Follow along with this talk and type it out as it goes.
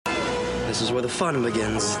This is where the fun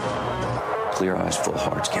begins. Clear eyes, full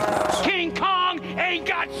hearts, can't lose. King Kong ain't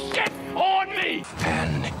got shit on me!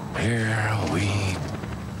 And here we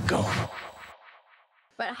go.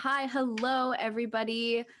 But hello,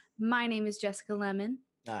 everybody. My name is Jessica Lemon.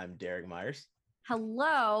 I'm Derek Myers.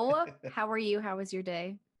 Hello. How are you? How was your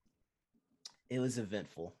day? It was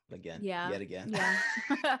eventful again. Yeah. Yet again. Yeah.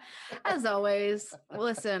 As always.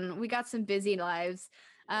 Listen, we got some busy lives.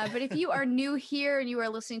 But if you are new here and you are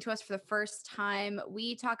listening to us for the first time,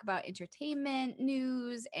 we talk about entertainment,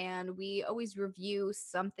 news, and we always review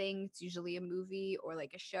something. It's usually a movie or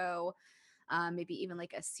like a show, maybe even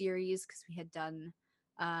like a series, because we had done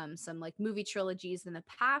some like movie trilogies in the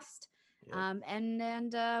past. Yep.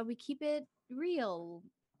 And we keep it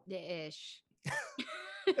real-ish.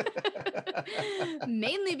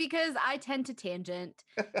 Mainly because I tend to tangent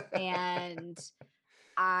and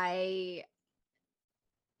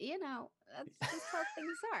that's just how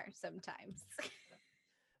things are sometimes.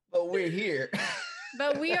 But we're here.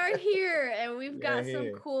 But we are here and we've got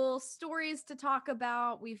some cool stories to talk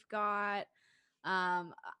about. We've got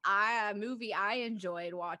a movie I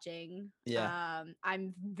enjoyed watching. Yeah.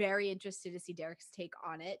 I'm very interested to see Derek's take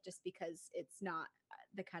on it just because it's not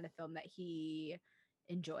the kind of film that he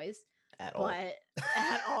enjoys At all.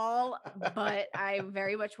 But I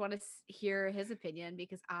very much want to hear his opinion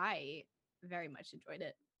because I very much enjoyed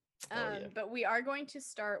it. But we are going to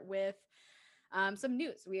start with some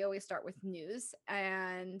news. We always start with news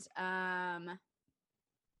and some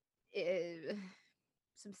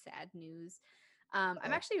sad news. I'm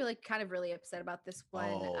actually really upset about this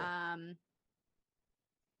one.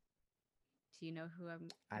 Do you know who I'm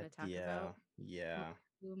going to talk about? Yeah.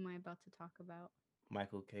 Who am I about to talk about?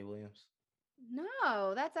 Michael K. Williams.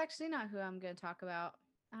 No, that's actually not who I'm going to talk about.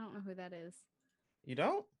 I don't know who that is. You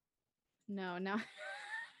don't? No.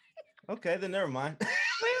 Okay, then never mind. Wait,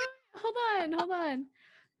 hold on.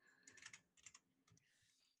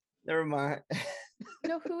 Never mind.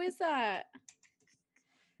 No, who is that?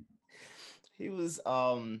 He was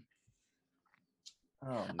Oh, man.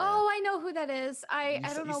 Oh, I know who that is. I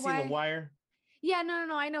don't know why. You seen The Wire? Yeah,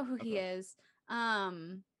 no. I know who he is.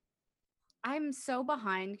 I'm so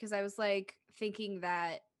behind because I was like thinking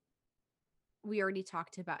that we already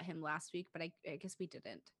talked about him last week, but I guess we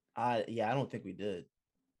didn't. Yeah, I don't think we did.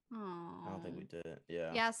 Oh, I don't think we did.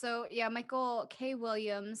 Yeah. Yeah. So yeah, Michael K.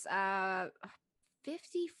 Williams,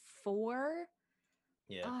 54.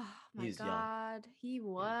 Yeah. Oh my He's young. God, he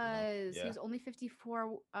was. Yeah. He was only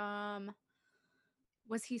 54.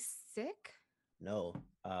 Was he sick? No.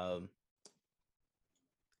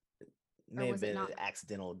 May have been an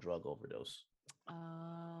accidental drug overdose.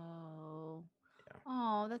 Oh. Yeah.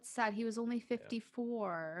 Oh, that's sad. He was only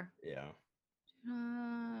 54. Yeah.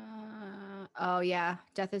 Oh yeah,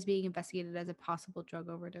 death is being investigated as a possible drug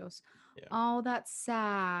overdose. Yeah. Oh, that's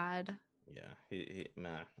sad. Yeah. He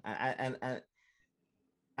man. I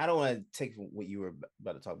don't want to take what you were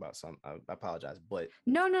about to talk about. So I apologize, but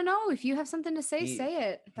No. If you have something to say, say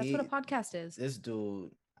it. That's what a podcast is. This dude,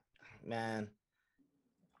 man,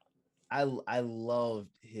 I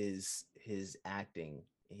loved his acting.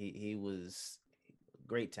 He was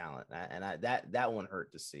great talent, and that one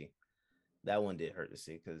hurt to see. That one did hurt to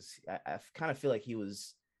see because I kind of feel like he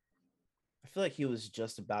was. I feel like he was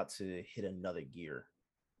just about to hit another gear.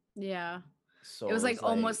 Yeah. So it was like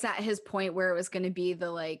almost at his point where it was going to be the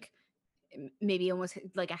like maybe almost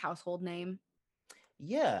like a household name.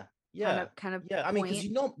 Yeah. Kind of. Yeah. I mean, because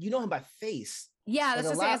you know him by face. Yeah,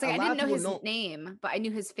 that's what I was like. I didn't know his name, but I knew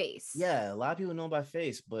his face. Yeah, a lot of people know him by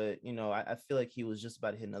face, but I feel like he was just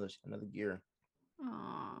about to hit another gear.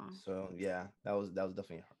 Aww. So yeah, that was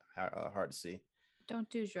definitely hard to see. Don't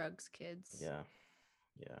do drugs, kids. Yeah,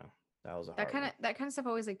 that was that kind of stuff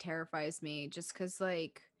always like terrifies me, just because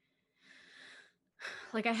like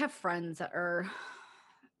I have friends that are.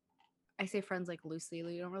 I say friends like loosely.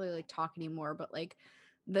 We don't really like talk anymore, but like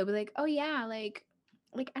they'll be like, oh yeah, like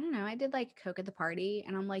I don't know, I did like coke at the party,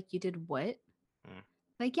 and I'm like, you did what?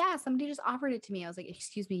 Like, yeah, somebody just offered it to me. I was like,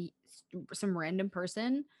 excuse me, some random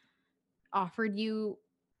person offered you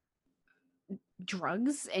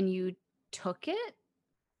drugs and you took it?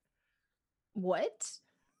 What?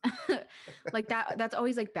 Like that's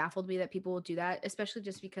always like baffled me that people will do that, especially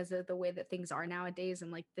just because of the way that things are nowadays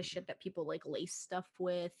and like the shit that people like lace stuff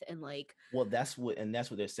with and like. Well, that's what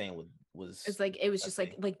they're saying was. It's like it was just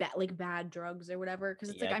like that like bad drugs or whatever, because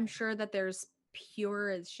it's like I'm sure that there's pure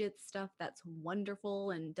as shit stuff that's wonderful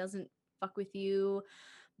and doesn't fuck with you,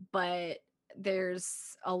 but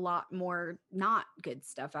there's a lot more not good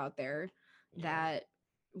stuff out there that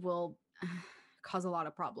will cause a lot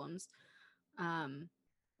of problems.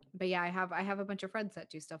 But yeah, I have a bunch of friends that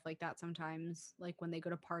do stuff like that sometimes, like when they go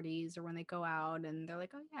to parties or when they go out and they're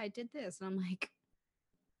like, "Oh yeah, I did this." And I'm like,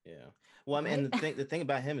 Yeah. Well, I mean, "What?" and the thing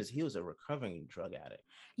about him is he was a recovering drug addict.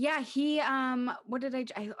 Yeah, he what did I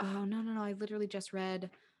oh no, I literally just read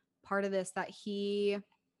part of this that he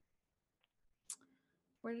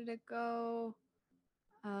where did it go?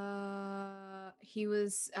 He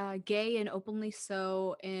was gay and openly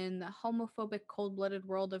so in the homophobic, cold-blooded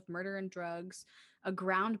world of murder and drugs, a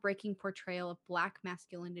groundbreaking portrayal of black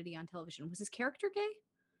masculinity on television. Was his character gay,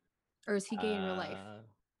 or is he gay in real life? Uh,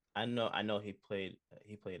 I know he played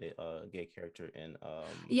a gay character in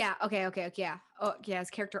Yeah. Okay. Yeah. Oh, yeah. His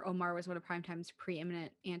character Omar was one of Primetime's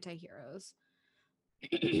preeminent anti-heroes.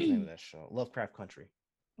 what's the name of that show? Lovecraft Country.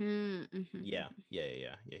 Mm-hmm. Yeah.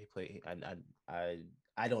 He played. I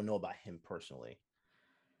I don't know about him personally,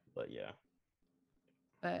 but yeah,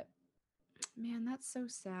 But man, that's so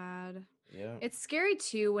sad. yeah. It's scary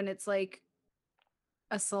too when it's like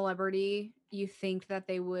a celebrity, you think that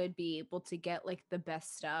they would be able to get like the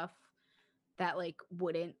best stuff that like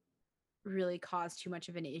wouldn't really cause too much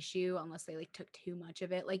of an issue unless they like took too much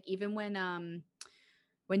of it. Like even when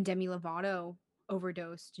Demi Lovato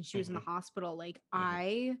overdosed and she was in the Hmm. hospital, like Hmm.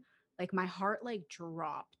 I like my heart like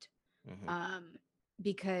dropped Hmm. um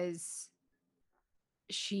because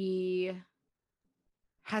she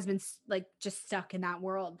has been like just stuck in that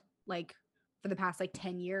world like for the past like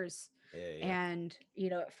 10 years. Yeah. And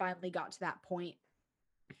it finally got to that point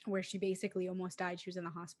where she basically almost died. She was in the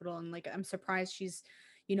hospital, and like I'm surprised she's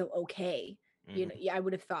okay. Hmm. Yeah, I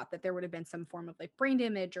would have thought that there would have been some form of like brain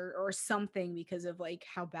damage or something because of like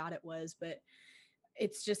how bad it was. But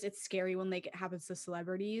it's scary when like it happens to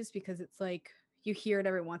celebrities, because it's like you hear it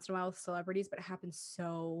every once in a while with celebrities, but it happens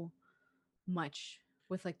so much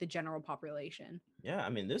with like the general population. Yeah. I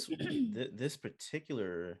mean, this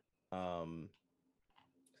particular um,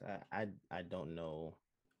 I don't know.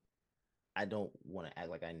 I don't want to act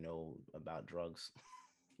like I know about drugs.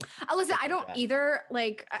 Listen, Stuff I like don't that. either.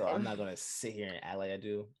 Like, So I'm not gonna sit here and act like I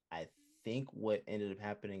do. I think what ended up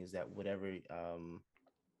happening is that whatever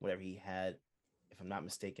he had, if I'm not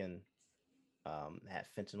mistaken, had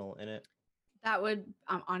fentanyl in it. that would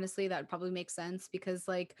honestly, that would probably make sense, because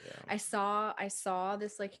like Yeah. I saw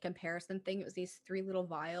this like comparison thing. It was these three little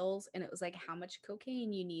vials, and it was like how much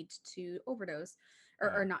cocaine you need to overdose,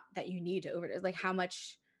 or Mm. not that you need to overdose, like how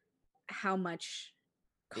much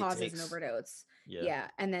It causes an takes. overdose. Yeah. Yeah,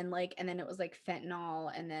 and then it was like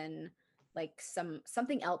fentanyl, and then like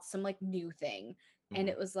something else, some like new thing, and Hmm.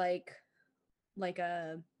 it was like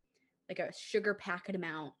a sugar packet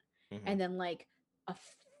amount, Hmm. and then like a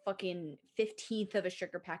fucking 15th of a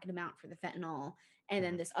sugar packet amount for the fentanyl, and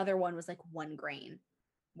then Hmm. this other one was like 1 grain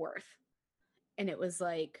worth, and it was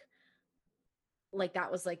like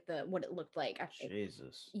that was like the what it looked like.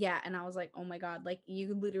 Jesus. Yeah, and I was like, oh my god, like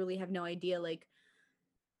you literally have no idea like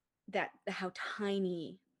that how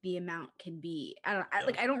tiny the amount can be. Yeah.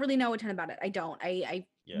 I don't really know a ton about it. I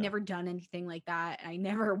Yeah. never done anything like that. I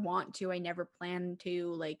never want to. I never plan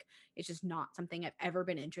to. Like it's just not something I've ever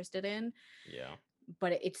been interested in. Yeah.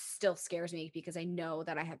 But it still scares me because I know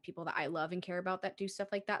that I have people that I love and care about that do stuff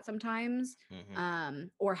like that sometimes, Hmm.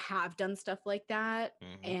 or have done stuff like that,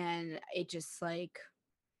 Hmm. and it just like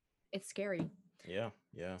it's scary. Yeah.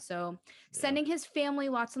 Yeah. So Yeah. sending his family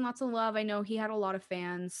lots and lots of love. I know he had a lot of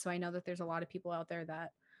fans, so I know that there's a lot of people out there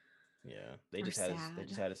that Yeah. are They sad.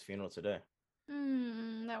 just had his funeral today.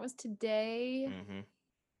 That was today. Hmm.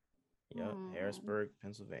 Yeah. Oh, Harrisburg,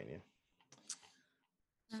 Pennsylvania.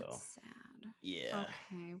 that's So sad. yeah.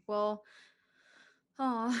 Okay, well,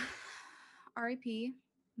 oh, R.I.P.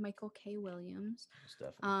 Michael K. Williams. Most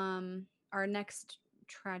definitely. Our next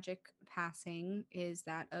tragic passing is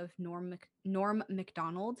that of Norm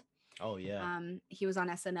Macdonald. Oh yeah. He was on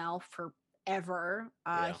SNL forever.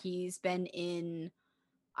 Yeah. He's been in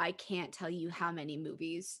I can't tell you how many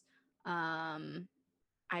movies. Um,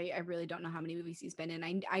 I really don't know how many movies he's been in.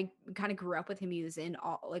 I kind of grew up with him. He was in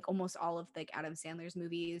almost all of like Adam Sandler's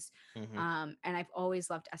movies. Hmm. And I've always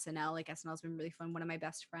loved SNL. Like SNL's been really fun. One of my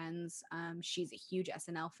best friends, she's a huge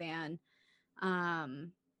SNL fan.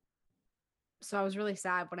 Um, so I was really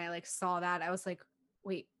sad when I like saw that. I was like,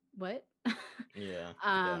 wait, what? Yeah.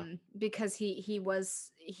 Yeah. Because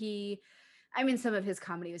he I mean, some of his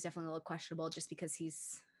comedy was definitely a little questionable just because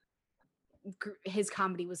his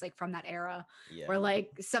comedy was like from that era Yeah. where like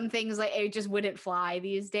some things like it just wouldn't fly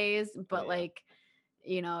these days, but Yeah. like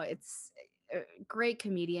it's a great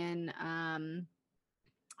comedian.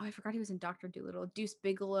 Oh, I forgot he was in Dr. Dolittle. Deuce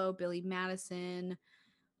Bigelow, Billy Madison.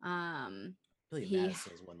 um Billy He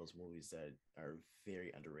Madison is one of those movies that are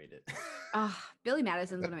very underrated. Billy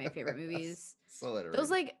Madison's one of my favorite movies. So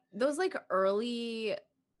underrated. Those like early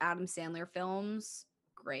Adam Sandler films,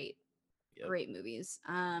 great. Yep. Great movies.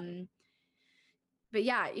 But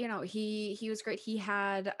yeah, you know, he was great. He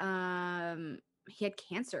had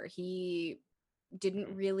cancer. He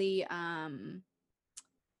didn't really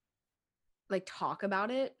like talk about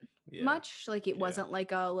it Yeah. much. Like it Yeah. wasn't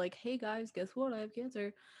like hey guys, guess what? I have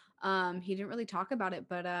cancer. He didn't really talk about it,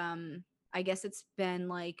 but I guess it's been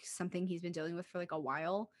like something he's been dealing with for like a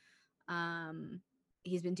while.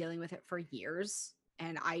 He's been dealing with it for years,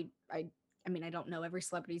 and I mean, I don't know every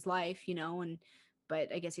celebrity's life, you know,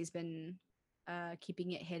 but I guess he's been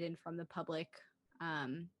keeping it hidden from the public,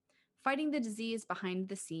 fighting the disease behind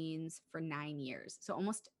the scenes for 9 years. So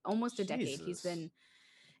almost a decade. He's been,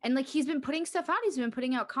 and like he's been putting stuff out. He's been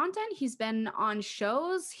putting out content. He's been on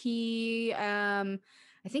shows. He I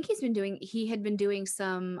think he had been doing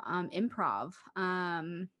some improv.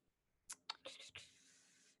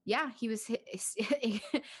 Yeah, he was the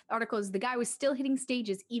article is the guy was still hitting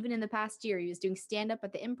stages even in the past year. He was doing stand up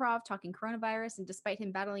at the Improv, talking coronavirus, and despite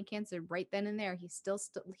him battling cancer right then and there, he still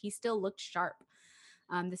looked sharp.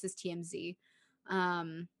 This is TMZ.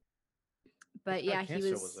 But yeah, he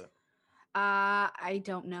was it? I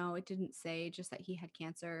don't know. It didn't say, just that he had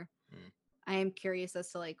cancer. I am curious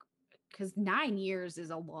as to like, because 9 years is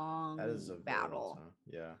a long That is a battle.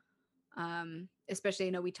 Very long time. Yeah. Especially,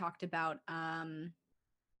 you know, we talked about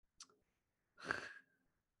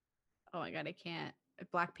oh my god, I can't.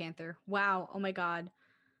 Black Panther. Wow. Oh my god.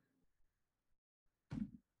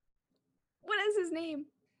 What is his name?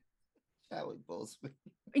 Chadwick Boseman.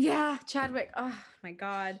 Yeah, Chadwick. Oh my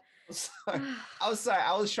god. I'm sorry.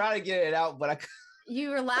 I was trying to get it out, but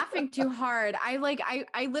You were laughing too hard. I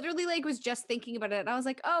literally like was just thinking about it, and I was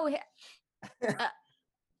like, oh,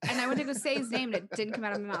 and I went to go say his name, and it didn't come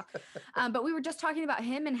out of my mouth. But we were just talking about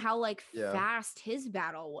him and how like fast his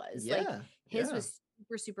battle was. Yeah. Like his was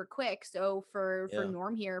super quick. So for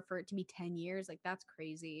Norm here, for it to be 10 years, like that's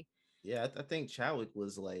crazy. Yeah, I think Chadwick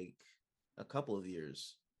was like a couple of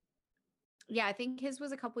years. Yeah, I think his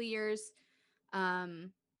was a couple of years.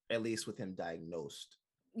 At least with him diagnosed.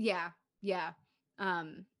 Yeah.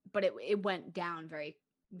 But it went down very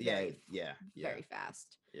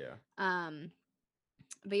fast. Yeah.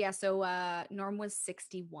 But yeah, so Norm was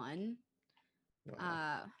 61.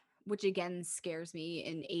 Which again scares me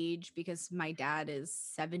in age because my dad is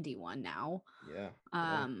 71 now. Yeah.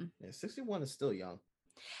 61 is still young.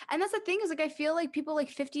 And that's the thing, is like I feel like people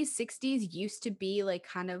like 50s, 60s used to be like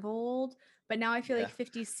kind of old, but now I feel like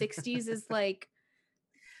 50s, 60s is like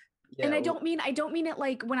and I don't mean it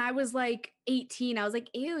like when I was like 18, I was like,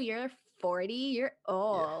 ew, you're 40, you're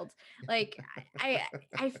old. Yeah. Like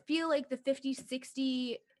I feel like the 50,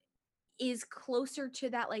 60 is closer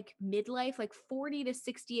to that like midlife, like 40 to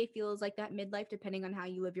 60, I feel is like that midlife, depending on how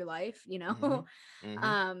you live your life, you know?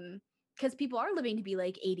 Because people are living to be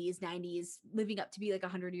like 80s, 90s, living up to be like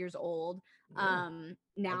 100 years old. Yeah.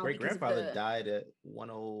 Now my great grandfather died at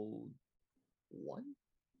 101.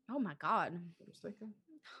 Oh my god,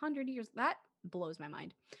 100 years, that blows my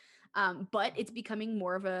mind. But it's becoming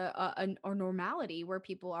more of a normality where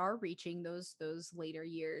people are reaching those later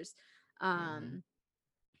years.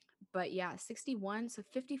 But yeah, 61, so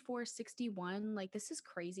 54, 61, like this is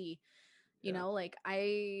crazy. You know, like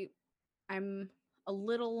I'm a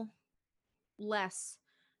little less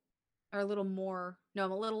or a little more, no,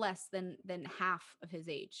 I'm a little less than half of his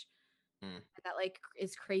age. That like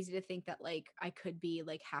is crazy to think that like I could be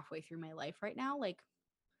like halfway through my life right now. Like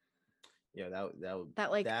yeah, that would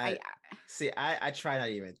I try not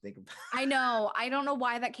to even think about it. I know. I don't know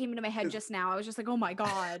why that came into my head just now. I was just like, oh my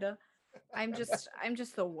god. I'm just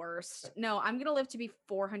the worst. No, I'm gonna live to be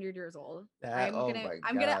 400 years old. I'm gonna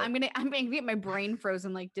get my brain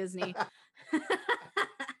frozen like Disney.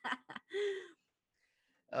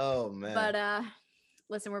 Oh man. But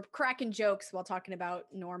listen, we're cracking jokes while talking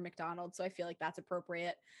about Norm Macdonald, so I feel like that's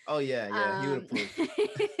appropriate. Oh yeah, he would approve.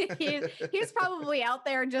 He's probably out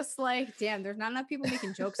there just like, damn, there's not enough people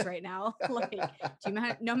making jokes right now. Like, do you know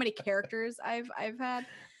how many characters I've had?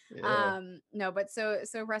 Yeah. No, but so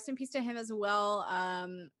rest in peace to him as well.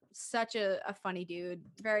 Such a funny dude,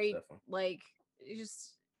 very like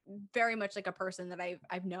just very much like a person that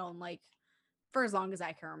I've known like for as long as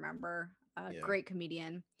I can remember. Great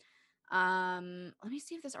comedian. Let me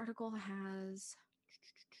see if this article has,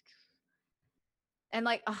 and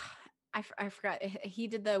like I forgot, he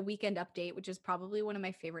did the Weekend Update, which is probably one of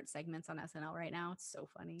my favorite segments on SNL right now. It's so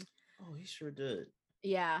funny. Oh, he sure did.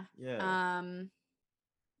 Yeah.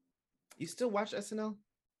 You still watch SNL?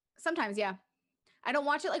 Sometimes, yeah. I don't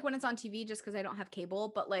watch it like when it's on TV just because I don't have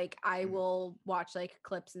cable, but like I will watch like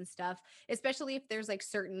clips and stuff, especially if there's like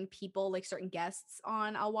certain people, like certain guests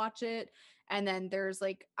on, I'll watch it. And then there's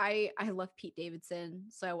like I love Pete Davidson,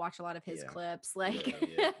 so I watch a lot of his Yeah. clips. Like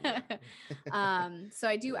Yeah. so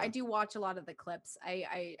I Yeah. do watch a lot of the clips.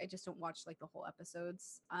 I just don't watch like the whole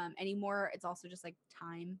episodes anymore. It's also just like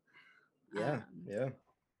time. Yeah. Um, Yeah.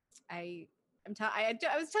 I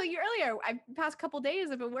was telling you earlier, past couple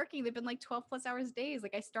days I've been working. They've been like 12 plus hours days.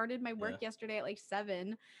 Like I started my work Yeah. yesterday at like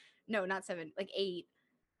 7. No, not 7, like 8.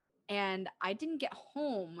 And I didn't get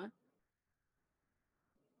home.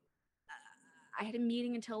 I had a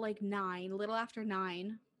meeting until like 9, a little after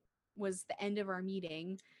 9 was the end of our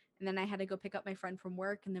meeting. And then I had to go pick up my friend from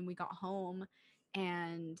work, and then we got home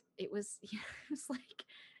and it was it was like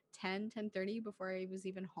 10:30 before I was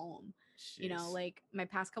even home. You know, Jeez. like my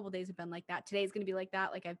past couple days have been like that. Today's going to be like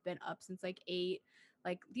that. Like I've been up since like 8.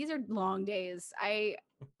 Like these are long days. I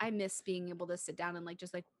miss being able to sit down and like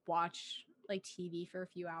just like watch like TV for a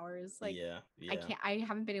few hours. Like Yeah. Yeah. I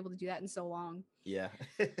haven't been able to do that in so long. Yeah.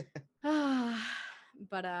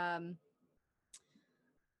 But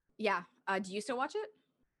yeah. Do you still watch it?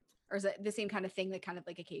 Or is it the same kind of thing that kind of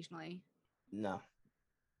like occasionally? No.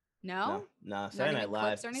 No? No. Not Saturday even Night Live.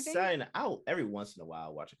 clips or anything? Saturday Night, every once in a while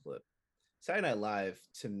I'll watch a clip. Saturday Night Live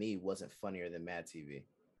to me wasn't funnier than Mad TV.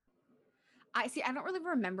 I don't really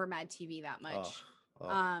remember Mad TV that much. Oh,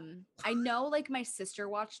 I know like my sister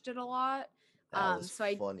watched it a lot. that was So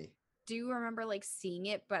I funny. do remember like seeing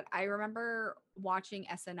it, but I remember watching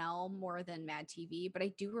SNL more than Mad TV, but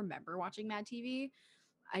I do remember watching Mad TV.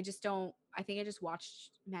 I think I just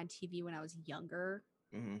watched Mad TV when I was younger.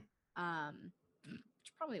 Mm-hmm.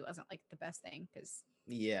 Which probably wasn't like the best thing because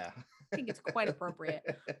Yeah. I think it's quite appropriate,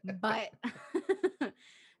 but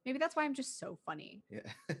maybe that's why I'm just so funny. Yeah.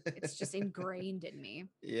 It's just ingrained in me.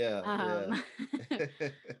 Yeah.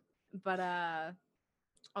 But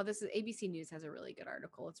this is ABC News has a really good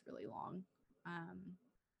article. It's really long.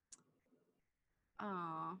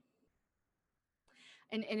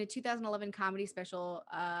 And in a 2011 comedy special,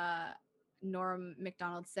 Norm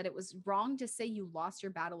Macdonald said it was wrong to say you lost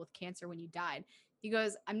your battle with cancer when you died. He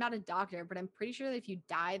goes, I'm not a doctor, but I'm pretty sure that if you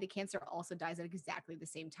die, the cancer also dies at exactly the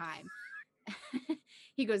same time.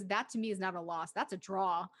 He goes, that to me is not a loss. That's a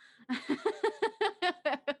draw.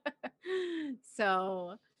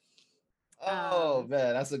 So. Man,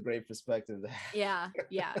 that's a great perspective. Yeah.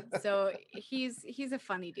 So he's a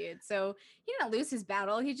funny dude. So he didn't lose his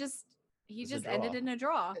battle. He just ended in a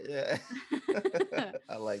draw. Yeah.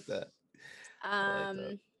 I like that.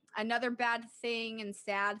 Another bad thing and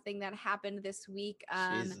sad thing that happened this week.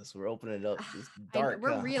 Jesus, we're opening it up. It's dark.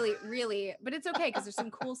 We're really, but it's okay because there's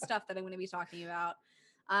some cool stuff that I'm going to be talking about.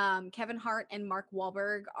 Kevin Hart and Mark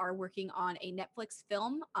Wahlberg are working on a Netflix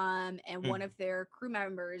film. And one of their crew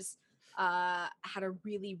members had a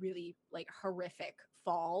really, really like horrific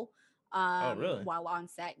fall. Really? While on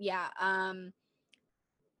set. Yeah.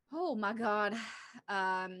 Oh my God.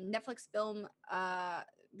 Netflix film,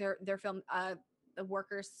 their film, the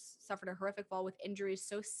workers suffered a horrific fall with injuries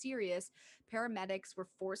so serious, paramedics were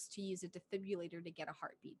forced to use a defibrillator to get a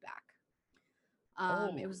heartbeat back.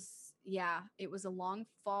 It was a long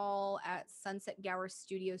fall at Sunset Gower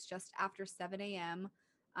Studios just after 7 a.m.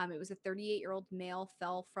 It was a 38-year-old male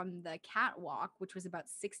fell from the catwalk, which was about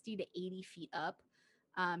 60 to 80 feet up.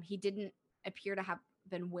 He didn't appear to have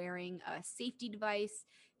been wearing a safety device.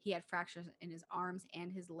 He had fractures in his arms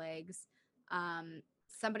and his legs.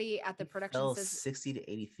 Somebody at the production fell says 60 to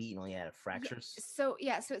 80 feet and only had fractures. So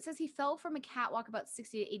it says he fell from a catwalk about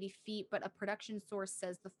 60 to 80 feet, but a production source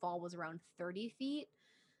says the fall was around 30 feet.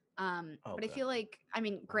 But I feel like, I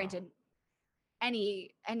mean, granted,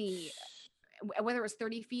 any whether it was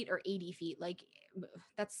 30 feet or 80 feet, like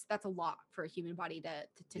that's a lot for a human body to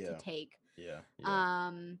take. Yeah.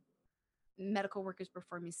 Medical workers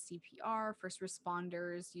performing CPR, first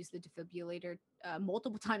responders use the defibrillator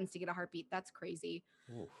multiple times to get a heartbeat. That's crazy.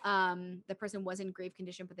 The person was in grave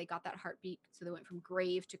condition, but they got that heartbeat, so they went from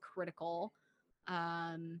grave to critical.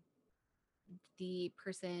 The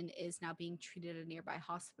person is now being treated at a nearby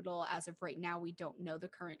hospital. As of right now, we don't know the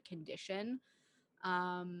current condition.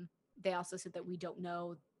 They also said that we don't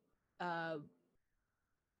know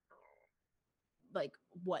like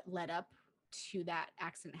what led up to that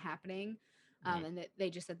accident happening. And that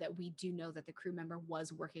they just said that we do know that the crew member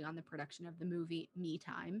was working on the production of the movie Me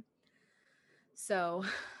Time. So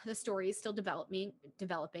the story is still developing, so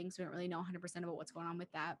we don't really know 100% about what's going on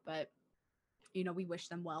with that, but you know, we wish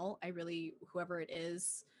them well. I really, whoever it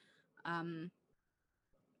is,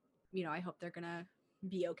 you know, I hope they're gonna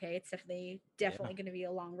be okay. It's definitely going to be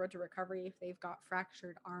a long road to recovery if they've got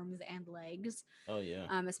fractured arms and legs. Oh yeah.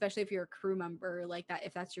 Especially if you're a crew member like that.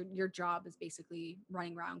 If that's your job is basically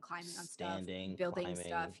running around, climbing on Standing, stuff, building climbing,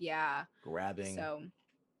 stuff. Yeah. grabbing. So,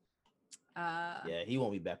 yeah, he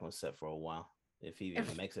won't be back on set for a while if he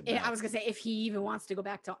even makes it back. I was gonna say if he even wants to go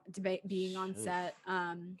back to being on set.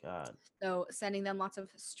 God. So sending them lots of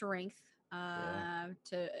strength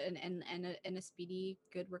to and a speedy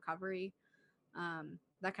good recovery.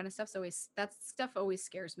 That kind of stuff's always that stuff always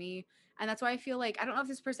scares me, and that's why I feel like I don't know if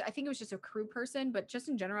this person, I think it was just a crew person, but just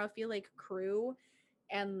in general I feel like crew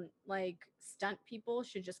and like stunt people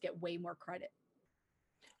should just get way more credit.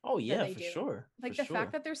 Oh yeah, for sure. Like for the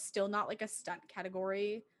fact that there's still not like a stunt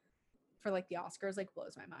category for like the Oscars like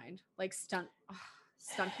blows my mind. Like stunt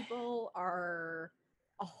people are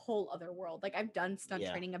a whole other world. Like I've done stunt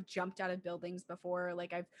training, I've jumped out of buildings before,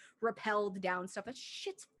 like I've rappelled down stuff. That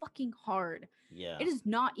shit's fucking hard. Yeah, it is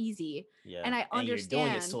not easy. Yeah, and I understand. You're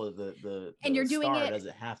doing it so the and you're doing star it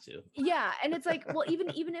doesn't have to. Yeah, and it's like, well,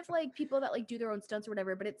 even if like people that like do their own stunts or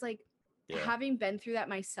whatever, but it's like having been through that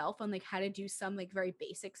myself on like how to do some like very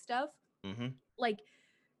basic stuff, like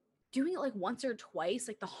doing it like once or twice,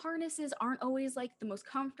 like the harnesses aren't always like the most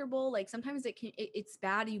comfortable. Like sometimes it's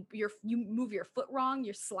bad. You move your foot wrong,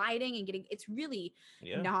 you're sliding and getting, it's really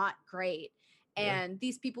not great. And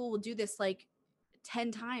these people will do this like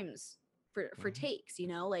 10 times for takes, you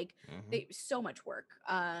know, like they so much work.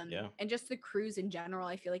 And just the crews in general,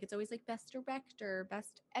 I feel like it's always like best director,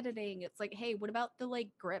 best editing. It's like, hey, what about the like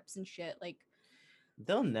grips and shit? Like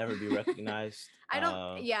they'll never be recognized. I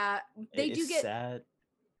don't they do get sad.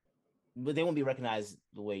 But they won't be recognized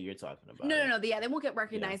the way you're talking about. No. They won't get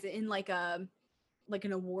recognized in like an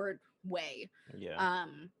award way. Yeah.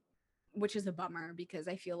 Which is a bummer because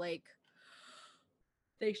I feel like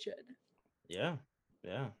they should. Yeah.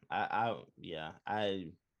 I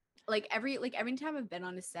like every time I've been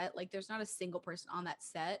on a set, like there's not a single person on that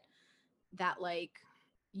set that like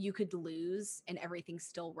you could lose and everything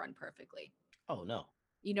still run perfectly. Oh no.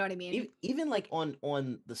 You know what I mean? Even like on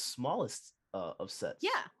the smallest of sets. Yeah.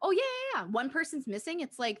 Oh yeah. One person's missing.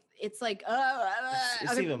 It's like it's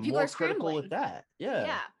even more critical with that. Yeah.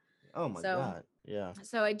 Yeah. Oh my god. Yeah.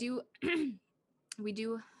 So I do I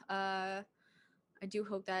do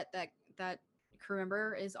hope that crew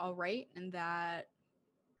member is all right and that,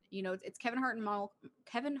 you know, it's Kevin Hart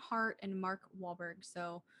and Mark Wahlberg.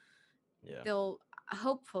 So they'll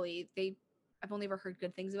hopefully I've only ever heard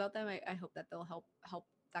good things about them. I hope that they'll help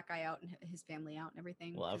that guy out and his family out and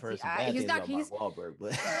everything. Well, I've heard some bad things about Mark Wahlberg,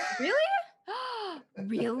 but really?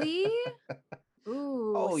 Really?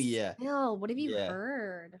 Ooh. Oh yeah. Bill, what have you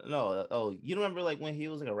heard? No. Oh, you remember like when he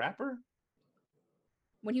was like a rapper?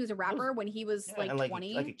 When he was a rapper, when he was like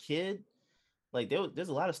 20, like a kid. Like there's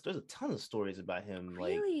a ton of stories about him.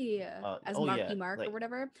 Really? Like as Marky Mark like, or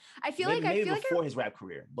whatever. I feel maybe like before his rap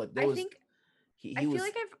career, but I think he I feel was,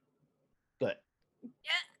 like I've good.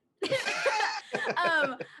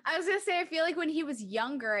 I was gonna say I feel like when he was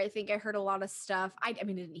younger, I think I heard a lot of stuff. I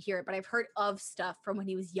mean, I didn't hear it, but I've heard of stuff from when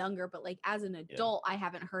he was younger. But like as an adult, I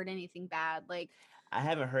haven't heard anything bad. Like I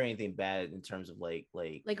haven't heard anything bad in terms of like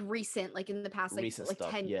recent, like in the past, like recent stuff,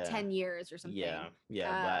 10 years or something. Yeah.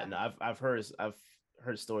 But no, I've heard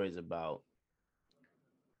stories about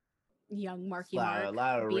young Marky Mark, a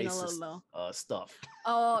lot of racist stuff.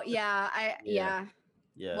 Oh yeah, yeah.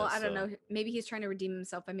 Well, I don't know. Maybe he's trying to redeem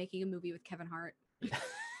himself by making a movie with Kevin Hart.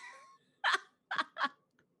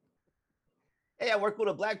 Hey, I work with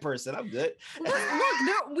a black person. I'm good. Look,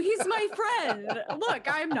 he's my friend. Look,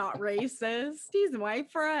 I'm not racist. He's my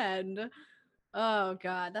friend. Oh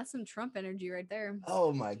God, that's some Trump energy right there.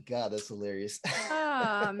 Oh my God, that's hilarious.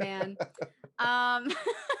 Oh man.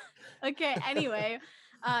 Okay. Anyway,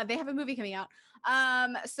 they have a movie coming out.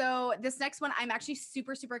 So this next one, I'm actually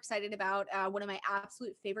super, super excited about. One of my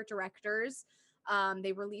absolute favorite directors.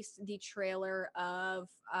 They released the trailer of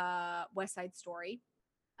West Side Story.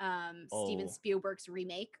 Steven Spielberg's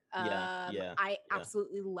remake. I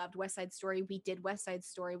absolutely loved West Side Story. We did West Side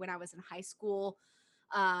Story when I was in high school.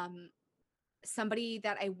 Somebody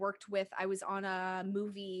that I worked with, I was on a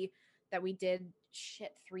movie that we did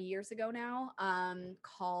 3 years ago now,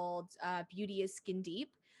 called Beauty is Skin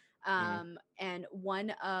Deep. And one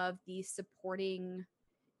of the supporting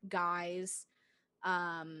guys,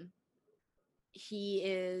 he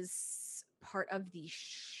is part of the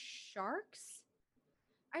Sharks.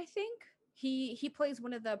 I think he plays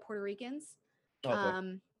one of the Puerto Ricans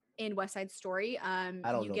in West Side Story. I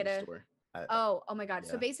don't know the story. Oh my God.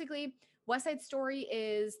 Yeah. So basically West Side Story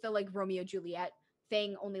is the like Romeo Juliet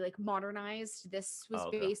thing, only like modernized. This was Oh,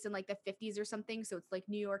 okay. based in like the 50s or something. So it's like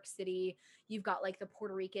New York City. You've got like the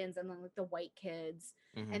Puerto Ricans and then like the white kids,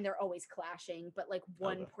 Mhm. and they're always clashing. But like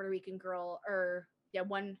one Okay. Puerto Rican girl, or yeah,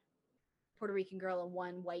 one Puerto Rican girl and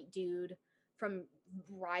one white dude from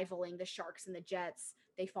rivaling the Sharks and the Jets,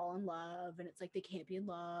 they fall in love, and it's like they can't be in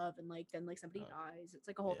love, and like then like somebody Oh, dies. It's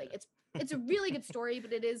like a whole thing. yeah. It's a really good story,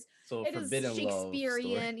 but it is So it is forbidden love story.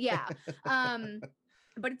 Shakespearean. Yeah.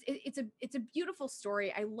 But it's a beautiful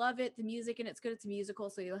story. I love it. The music and it's good. It's a musical,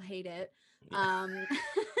 so you'll hate it. Yeah.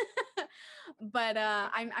 But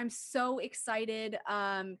I'm so excited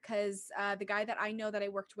because the guy that I know that I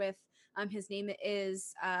worked with, his name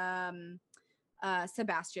is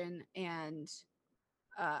Sebastian, and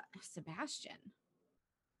Sebastian.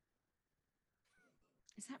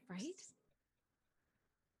 Is that right?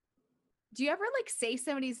 Do you ever like say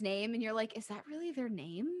somebody's name and you're like, is that really their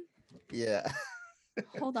name? Yeah.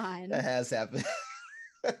 Hold on. That has happened.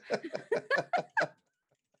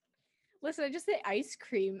 Listen, I just say ice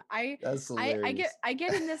cream. That's hilarious. I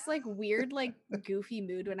get in this like weird, like goofy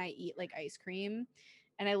mood when I eat like ice cream.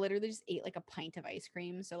 And I literally just ate like a pint of ice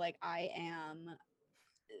cream. So like I am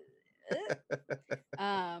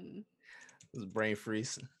This brain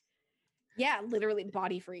freeze. yeah, literally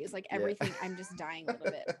body freeze. Like Yeah. everything, I'm just dying a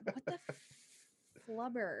little bit. What the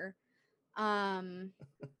flubber?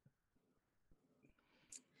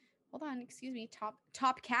 Hold on, excuse me.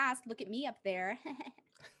 Top cast. Look at me up there.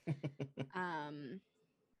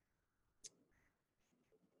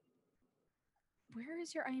 Where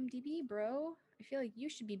is your IMDb, bro? I feel like you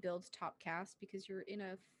should be billed top cast because you're in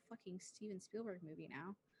a fucking Steven Spielberg movie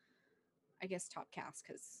now. I guess top cast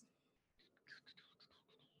because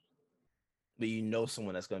But you know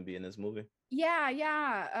someone that's going to be in this movie?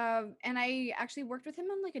 yeah. And I actually worked with him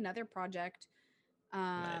on like another project.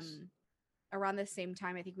 Nice. Around the same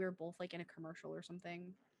time. I think we were both like in a commercial or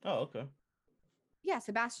something. Oh, okay. Yeah,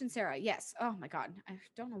 Sebastian Serra. Yes. Oh my god. I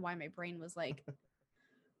don't know why my brain was like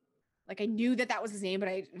like I knew that was his name, but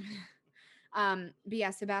I but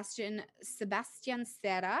yeah, Sebastian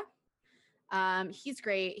Serra. He's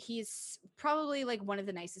great. He's probably like one of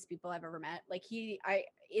the nicest people I've ever met. Like I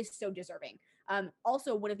is so deserving.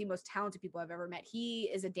 Also one of the most talented people I've ever met. He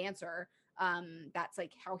is a dancer. That's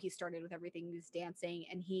like how he started with everything. He was dancing,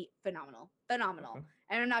 and he phenomenal. Okay.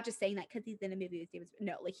 And I'm not just saying that because he's in a movie with David.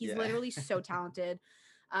 No, like he's Yeah. literally so talented.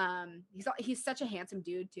 He's such a handsome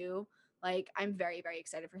dude too. Like I'm very, very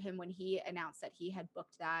excited for him. When he announced that he had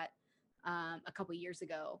booked that a couple years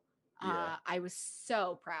ago, Yeah. I was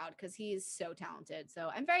so proud because he's so talented. So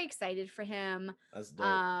I'm very excited for him. That's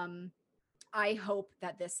dope. I hope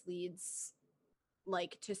that this leads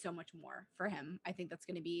like to so much more for him. I think that's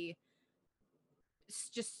going to be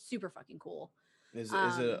just super fucking cool. Is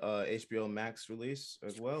it a HBO Max release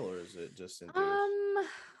as well, or is it just in theaters?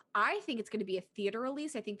 I think it's going to be a theater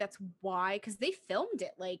release. I think that's why, because they filmed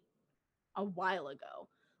it like a while ago.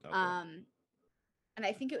 Okay. And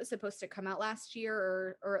I think it was supposed to come out last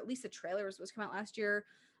year, or at least the trailer was supposed to come out last year,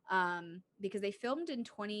 because they filmed in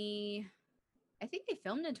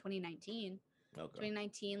 2019. Okay.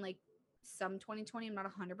 2019, like some 2020. I'm not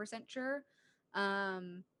 100% sure.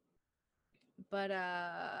 But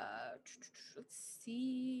let's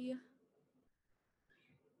see.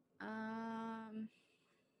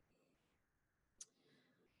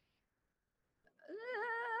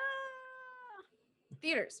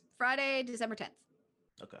 Theaters, Friday, December 10th.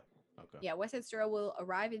 Okay. Yeah, West Side Story will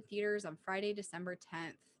arrive in theaters on Friday, December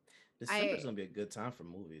 10th. December's gonna be a good time for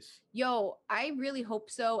movies. Yo, I really hope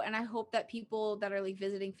so, and I hope that people that are like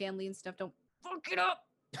visiting family and stuff don't fuck it up.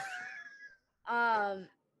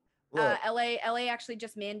 LA actually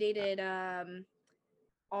just mandated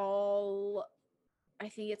all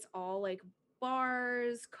like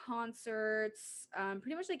bars, concerts,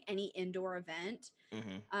 pretty much like any indoor event.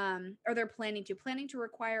 Mm-hmm. Or they're planning to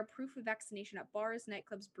require proof of vaccination at bars,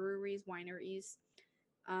 nightclubs, breweries, wineries,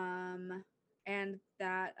 and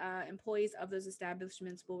that employees of those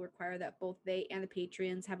establishments will require that both they and the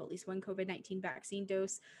patrons have at least one COVID-19 vaccine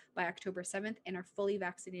dose by October 7th and are fully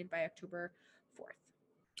vaccinated by October 4th.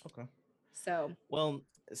 Okay. So well,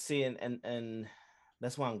 see, and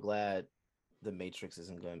that's why I'm glad The Matrix is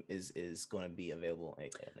going to be available on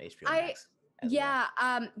HBO Max. Yeah,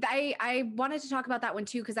 well. I wanted to talk about that one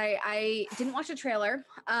too because I didn't watch the trailer,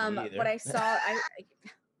 but I saw I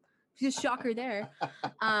just shocker there,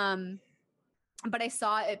 but I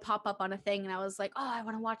saw it pop up on a thing and I was like, oh, I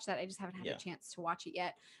want to watch that. I just haven't had a chance to watch it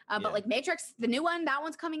yet. But like Matrix, the new one, that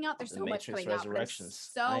one's coming out. There's so much coming out. But I'm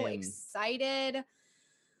so excited.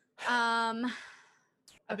 I've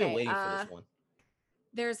been waiting for this one.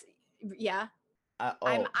 There's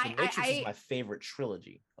The Matrix is my favorite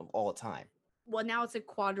trilogy of all time. Well, now it's a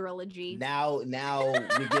quadrilogy. Now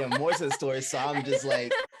we're getting more to the story, so I'm just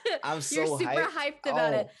like, I'm so You're super hyped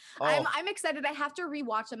about it. Oh. I'm excited. I have to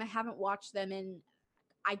rewatch them. I haven't watched them in,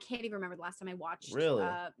 I can't even remember the last time I watched. Really?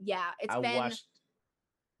 Yeah,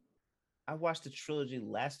 I watched the trilogy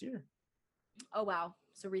last year. Oh wow,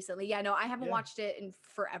 so recently. Yeah, no, I haven't watched it in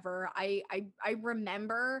forever. I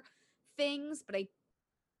remember things, but I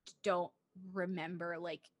don't remember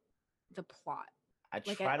like the plot. I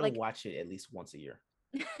try to watch it at least once a year.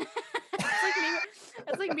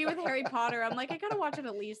 It's like me with Harry Potter. I'm like, I gotta watch it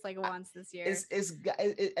at least like once this year. It's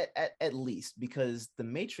at least, because The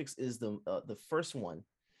Matrix is the first one.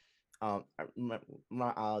 To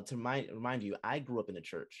remind you, I grew up in a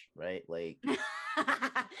church, right? Like,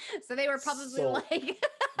 so they were probably like,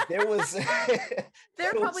 there was,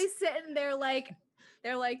 they're probably sitting there like,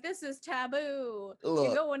 they're like, this is taboo. Look,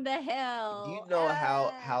 you're going to hell. Do you know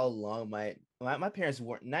how long my parents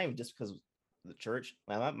weren't, not even just because of the church.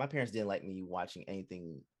 My parents didn't like me watching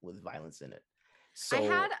anything with violence in it. So I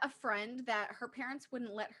had a friend that her parents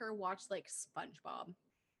wouldn't let her watch like SpongeBob.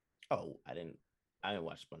 Oh, I didn't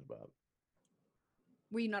watch SpongeBob.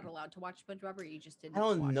 Were you not allowed to watch SpongeBob, or you just didn't? I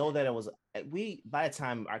don't know that it was. By the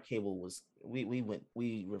time our cable was, we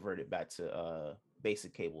reverted back to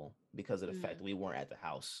basic cable because of the fact that we weren't at the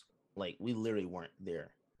house. Like, we literally weren't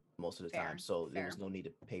there most of the time, so there was no need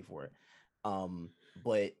to pay for it.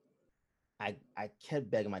 But I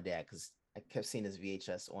kept begging my dad, because I kept seeing this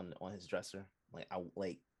VHS on his dresser.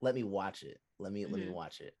 Like, let me watch it. Let me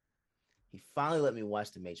watch it. He finally let me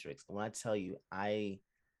watch The Matrix. When I tell you, I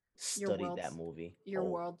studied that movie. Your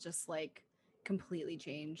world just like completely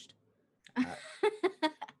changed.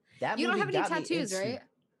 That you don't have any tattoos, right?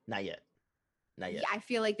 Not yet. Yeah, I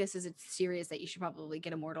feel like this is a series that you should probably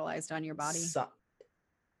get immortalized on your body.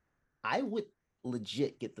 I would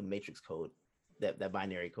legit get the Matrix code, that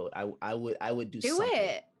binary code. I would do something.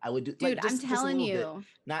 It. I would do, dude. I'm telling you,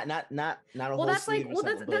 not a whole. Well, that's like,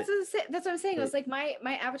 that's what I'm saying. It was like my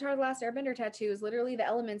Avatar: The Last Airbender tattoo is literally the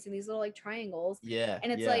elements in these little like triangles. Yeah,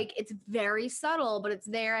 and it's like, it's very subtle, but it's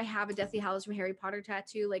there. I have a Deathly Hallows from Harry Potter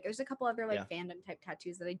tattoo. Like, there's a couple other like fandom type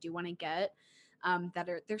tattoos that I do want to get.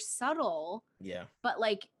 They're subtle. Yeah, but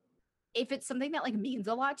like, if it's something that like means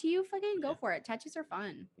a lot to you, fucking go for it. Tattoos are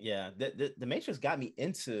fun. Yeah, the Matrix got me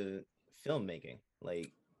into filmmaking.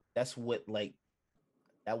 Like, that's what, like,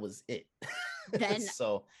 that was it. Then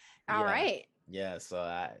so all right. Yeah, so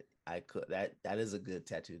I could, that is a good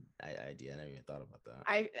tattoo idea. I never even thought about that.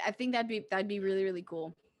 I think that'd be really, really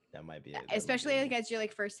cool. That might be it. Especially like as your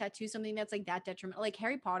like first tattoo, something that's like that detrimental, like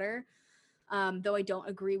Harry Potter. Though I don't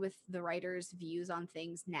agree with the writer's views on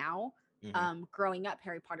things now. Growing up,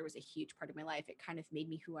 Harry Potter was a huge part of my life. It kind of made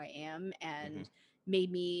me who I am, and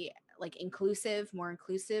made me like more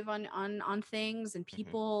inclusive on things and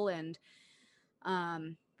people, and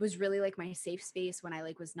was really like my safe space when I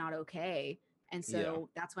like was not okay. And so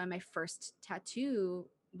that's why my first tattoo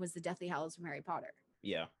was the Deathly Hallows from Harry Potter.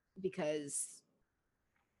 Yeah. Because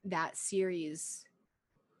that series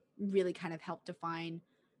really kind of helped define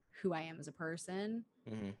who I am as a person.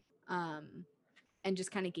 And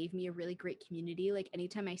just kind of gave me a really great community. Like,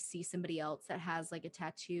 anytime I see somebody else that has like a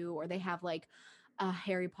tattoo, or they have like a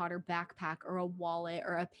Harry Potter backpack or a wallet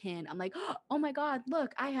or a pin, I'm like, oh my God,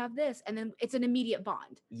 look, I have this. And then it's an immediate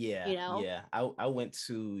bond. Yeah. You know? Yeah. I went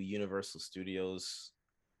to Universal Studios,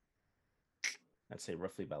 I'd say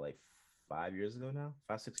roughly about like 5 years ago now,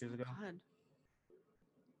 6 years ago. God.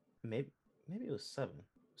 Maybe it was 7,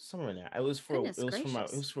 somewhere in there. It was for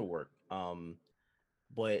work.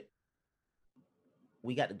 But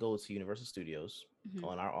we got to go to Universal Studios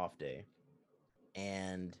on our off day,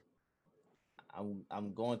 and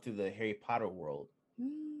I'm going through the Harry Potter world.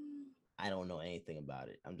 I don't know anything about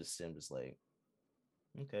it. I'm just like,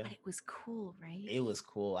 okay. But it was cool, right? It was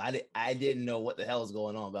cool. I didn't know what the hell is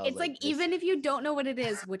going on. But it's like even if you don't know what it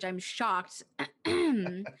is, which I'm shocked,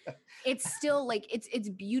 it's still like it's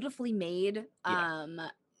beautifully made. Yeah.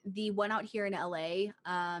 The one out here in LA,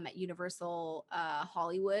 at Universal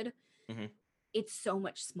Hollywood, it's so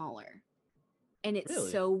much smaller. And it's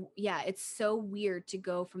it's so weird to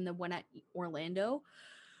go from the one at Orlando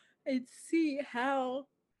and see how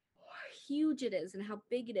huge it is and how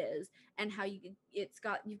big it is, and how you've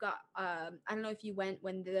got I don't know if you went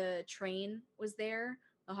when the train was there,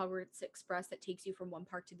 the Hogwarts Express that takes you from one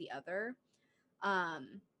park to the other.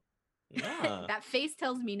 That face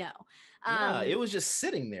tells me no. It was just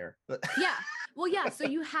sitting there. Yeah. Well, yeah. So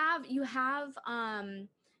you have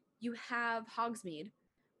Hogsmeade,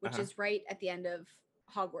 which is right at the end of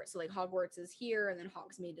Hogwarts. So like Hogwarts is here, and then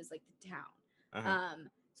Hogsmeade is like the town.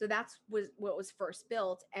 So So that's was what was first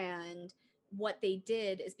built. And what they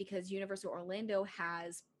did is because Universal Orlando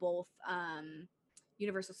has both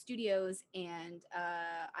Universal Studios and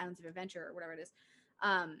Islands of Adventure or whatever it is,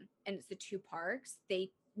 and it's the two parks. They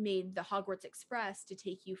made the Hogwarts Express to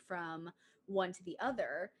take you from one to the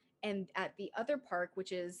other. And at the other park,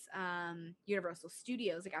 which is Universal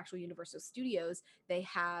Studios, like actual Universal Studios, they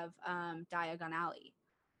have Diagon Alley.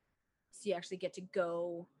 So you actually get to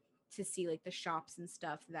go to see like the shops and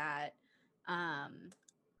stuff that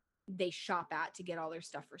they shop at to get all their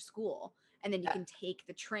stuff for school. And then you can take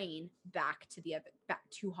the train back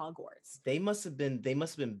to Hogwarts. They must have been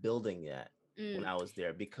building that when I was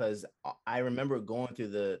there, because I remember going through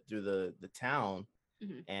the town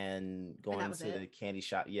and going to the candy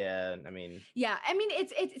shop. Yeah, I mean,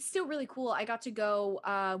 it's still really cool. I got to go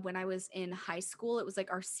when I was in high school. It was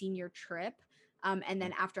like our senior trip. And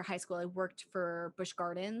then after high school, I worked for Busch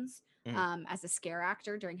Gardens as a scare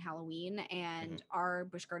actor during Halloween, and our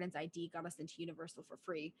Busch Gardens ID got us into Universal for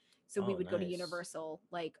free. So we would go to Universal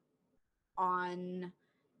like on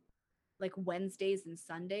like Wednesdays and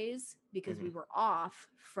Sundays because we were off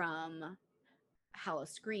from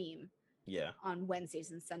Halloween on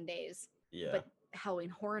Wednesdays and Sundays. But Halloween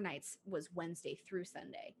Horror Nights was Wednesday through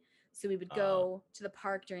Sunday. So we would go to the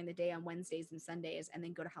park during the day on Wednesdays and Sundays and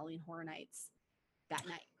then go to Halloween Horror Nights that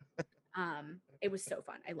night. It was so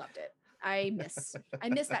fun. I loved it. I miss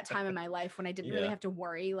that time in my life when I didn't really have to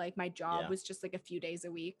worry. Like my job was just like a few days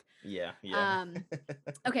a week.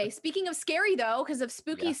 Okay. Speaking of scary though, because of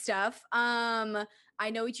spooky stuff, I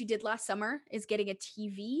know what you did last summer is getting a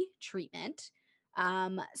TV treatment.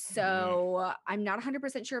 So I'm not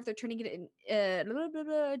 100% sure if they're turning it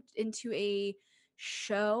into a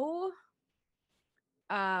show,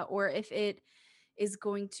 or if it is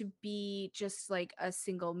going to be just like a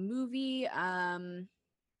single movie.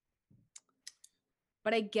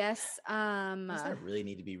 But I guess does that really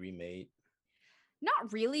need to be remade?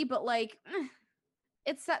 Not really, but like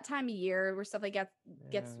it's that time of year where stuff like that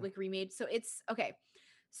gets like remade. So it's okay.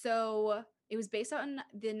 So it was based on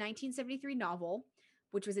the 1973 novel,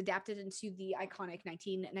 which was adapted into the iconic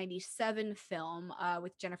 1997 film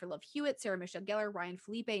with Jennifer Love Hewitt, Sarah Michelle Gellar, Ryan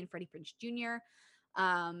Felipe, and Freddie Prinze Jr.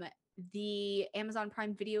 The Amazon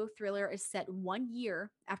Prime Video thriller is set 1 year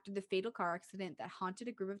after the fatal car accident that haunted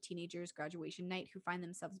a group of teenagers' graduation night who find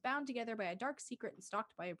themselves bound together by a dark secret and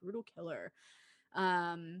stalked by a brutal killer.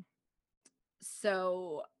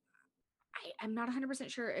 So I'm not 100%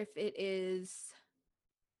 sure if it is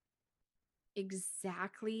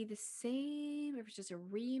exactly the same, if it's just a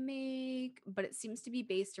remake, but it seems to be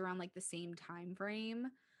based around like the same time frame.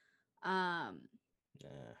 So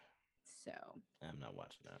I'm not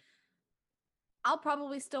watching that. I'll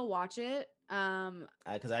probably still watch it.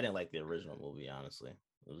 Because I didn't like the original movie, honestly.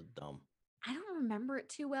 It was dumb. I don't remember it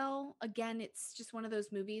too well. Again, it's just one of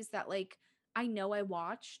those movies that like I know I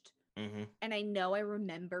watched and I know I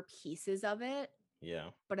remember pieces of it. Yeah.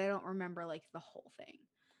 But I don't remember like the whole thing.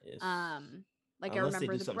 Yes. Like Unless I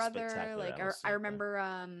remember the brother, like I remember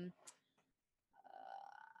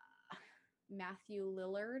Matthew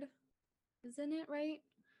Lillard is in it, right?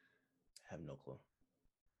 I have no clue.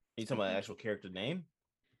 Are you talking about the actual character name?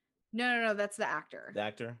 No, that's the actor. The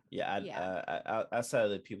actor? Yeah, I outside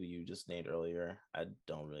of the people you just named earlier, I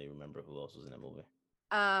don't really remember who else was in that movie.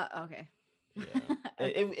 Okay. Yeah.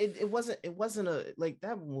 It wasn't a like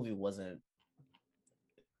that movie wasn't.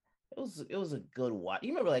 It was a good watch. You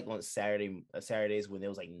remember like on Saturdays when there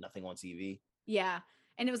was like nothing on TV? Yeah.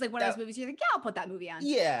 And it was like one of those movies you're like, yeah, I'll put that movie on.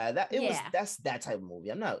 Yeah, that's that type of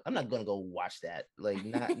movie. I'm not gonna go watch that. Like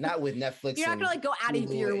not with Netflix. You're not gonna like go out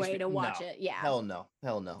of your way to watch it. Yeah. Hell no. I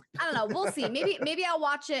don't know. We'll see. Maybe I'll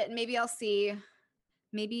watch it and maybe I'll see.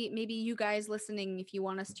 Maybe you guys listening, if you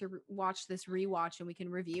want us to watch this rewatch and we can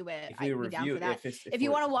review it, I'd be down for that. If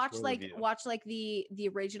you want to watch like the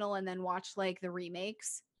original and then watch like the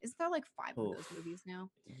remakes. Isn't there like 5 of those movies now?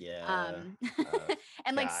 Yeah.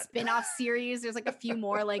 And like spin-off series. There's like a few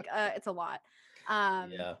more. Like it's a lot.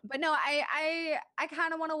 But no, I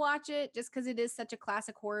kind of want to watch it just because it is such a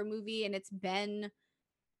classic horror movie, and it's been,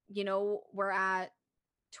 we're at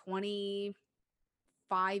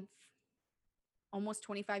almost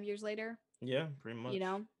 25 years later. Yeah, pretty much.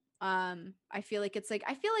 I feel like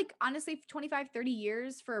honestly 25, 30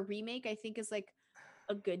 years for a remake, I think is like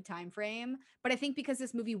a good time frame, but I think because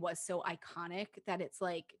this movie was so iconic that it's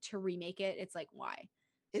like to remake it, it's like, why?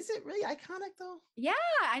 Is it really iconic though? Yeah,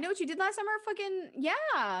 I know what you did last summer. Fucking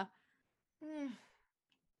yeah.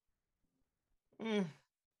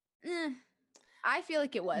 I feel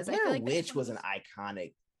like it was. Blair I feel like Witch was an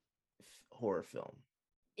iconic horror film.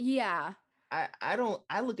 Yeah. I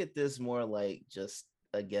look at this more like just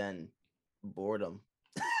again, boredom.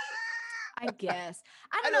 I guess.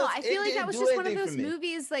 I I don't know know. I feel it like that didn't was do just one of anything for those me.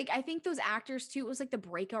 movies. Like, I think those actors too, it was like the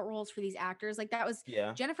breakout roles for these actors. Like, that was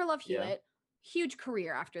Yeah, Jennifer Love yeah, Hewitt, huge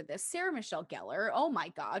career after this. Sarah Michelle Gellar. Oh my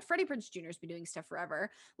God. Freddie Prinze Jr. has been doing stuff forever.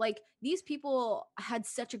 Like, these people had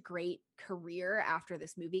such a great career after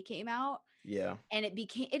this movie came out. yeah, And it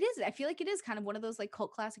is, I feel like it is kind of one of those like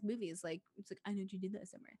cult classic movies. Like, it's like, I know you did that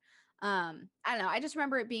somewhere. I don't know. I just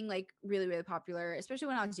remember it being like really, really popular, especially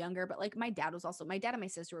when I was younger. But like my dad and my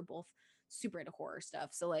sister were both super into horror stuff.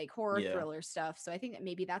 So like horror yeah, thriller stuff. So I think that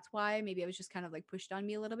maybe that's why maybe I was just kind of like pushed on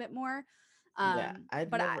me a little bit more. yeah.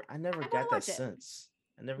 But I never I want got to that watch it. sense.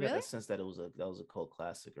 I never got Really? that sense that that was a cult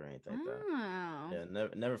classic or anything like that. Oh, Yeah,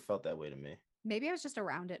 never felt that way to me. maybe I was just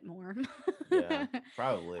around it more. Yeah,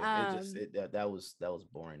 probably. um, That was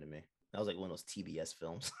boring to me. That was like one of those TBS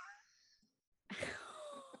films.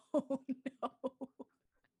 oh no.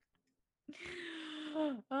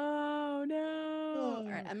 Oh no. All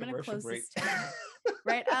right, I'm gonna Commercial close break. this tab.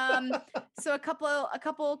 Right. So a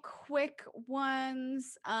couple quick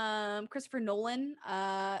ones. Christopher Nolan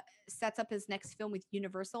sets up his next film with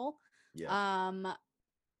Universal. Yeah, Um,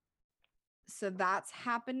 so that's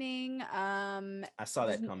happening. I saw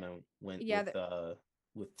there's that n- coming when yeah,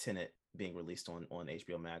 with Tenet being released on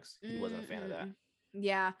HBO Max. He wasn't a fan of that. mm,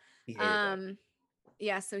 yeah. He hated that. Um,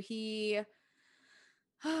 yeah, so he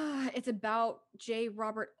it's about J.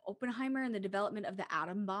 Robert Oppenheimer and the development of the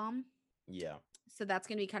atom bomb. Yeah, So that's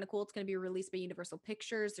going to be kind of cool. It's going to be released by Universal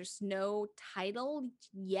Pictures. There's no title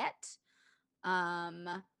yet.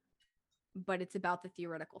 But it's about the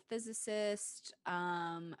theoretical physicist.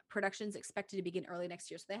 Production's expected to begin early next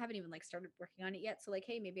year. So they haven't even like started working on it yet. So like,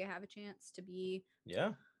 hey, maybe I have a chance to be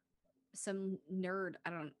yeah, some nerd.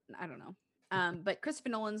 I don't know. But Christopher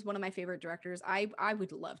Nolan's one of my favorite directors. I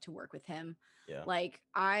would love to work with him. yeah. Like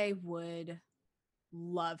I would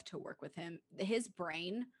love to work with him. His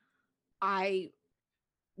brain, I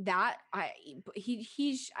that I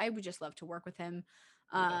he's I would just love to work with him.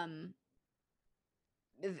 Yeah. Um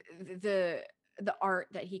the the art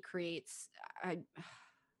that he creates,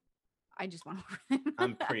 I just want to work with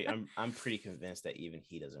him. I'm pretty convinced that even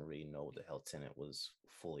he doesn't really know what the hell Tenet was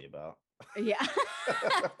fully about. Yeah.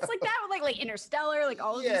 It's like that with like Interstellar, like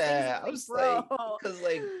all of these Yeah, I things. was Like, like, bro. because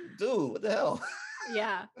like, dude, what the hell?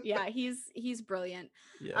 Yeah, he's brilliant.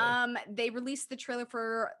 Yeah, They released the trailer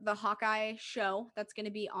for the Hawkeye show that's going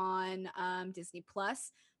to be on Disney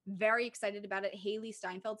Plus. Very excited about it. Haley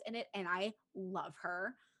Steinfeld's in it and I love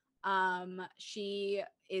her. She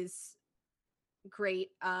is great.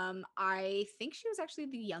 I think she was actually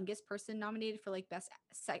the youngest person nominated for like best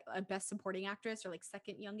supporting actress, or like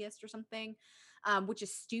second youngest or something, which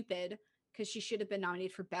is stupid because she should have been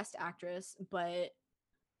nominated for best actress, but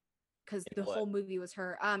because in the what? whole movie was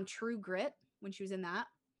her. True Grit, when she was in that,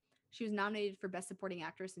 she was nominated for best supporting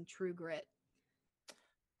actress in True Grit.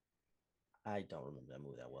 I don't remember that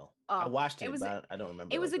movie that well. I Oh, watched it it, was but I don't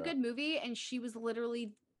remember it was like a good movie, and she was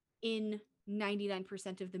literally in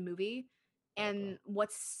 99% of the movie. okay. And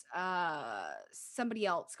what's somebody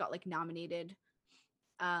else got like nominated,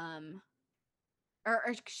 um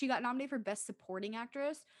or she got nominated for best supporting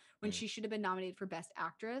actress when Mm, she should have been nominated for best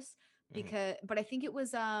actress, mhm. because but I think it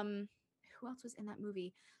was who else was in that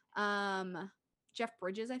movie? Jeff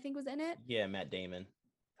Bridges I think was in it. Yeah, Matt Damon.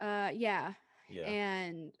 Yeah. Yeah,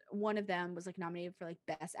 And one of them was like nominated for like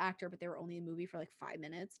best actor, but they were only in the movie for like 5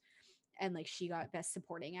 minutes. And like she got best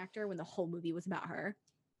supporting actor when the whole movie was about her.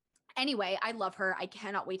 Anyway, I love her. I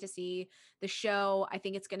cannot wait to see the show. I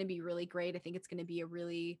think it's going to be really great. I think it's going to be a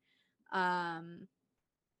really um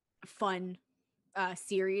fun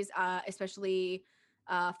series, especially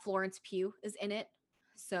Florence Pugh is in it.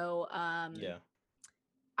 So yeah,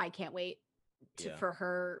 I can't wait yeah, for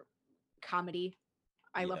her comedy.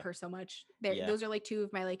 I love yeah, her so much. yeah, Those are like two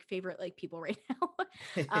of my like favorite like people right now.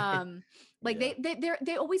 Like yeah.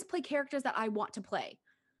 they always play characters that I want to play.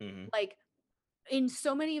 Hmm. Like in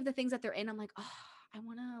so many of the things that they're in, I'm like, oh, I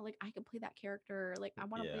wanna like I could play that character. Like I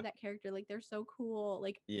want to play Yeah, that character. Like they're so cool.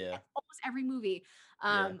 Like yeah, almost every movie.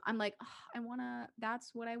 yeah, I'm like, oh, I wanna.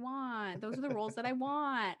 That's what I want. Those are the roles that I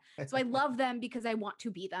want. So I love them because I want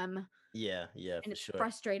to be them, yeah, yeah, and for it's sure.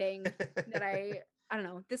 frustrating that I don't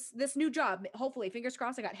know, this new job, hopefully fingers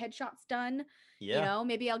crossed I got headshots done, Yeah,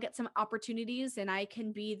 maybe I'll get some opportunities and I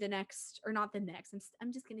can be the next, or not the next,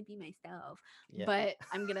 I'm just gonna be myself, yeah, but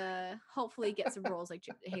I'm gonna hopefully get some roles like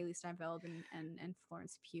Haley Steinfeld and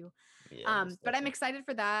Florence Pugh. yeah, most But I'm definitely. excited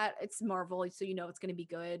for that. It's Marvel, so it's gonna be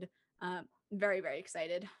good. Very, very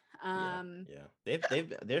excited. Yeah, um yeah.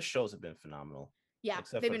 Their shows have been phenomenal, yeah,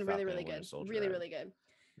 except they've for the been really, Falcon really and Winter good, Soldier. really, really good.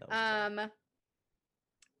 That was trash. um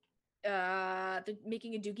they're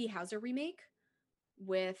making a Doogie Howser remake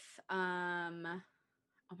with oh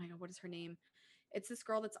my god, what is her name? It's this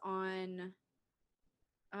girl that's on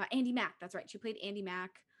Andy Mack. That's right. She played Andy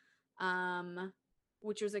Mack,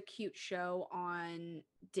 which was a cute show on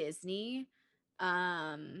Disney.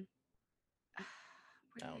 I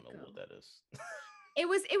don't know what that is. It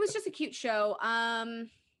was just a cute show.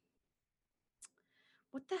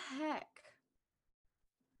 What the heck?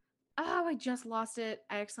 Oh, I just lost it.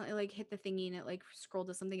 I accidentally like hit the thingy and it like scrolled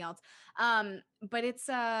to something else. But it's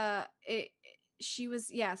she was,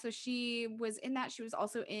 yeah, so she was in that. She was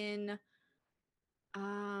also in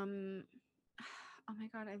oh my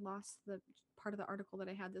god, I lost the part of the article that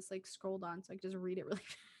I had this like scrolled on, so I could just read it really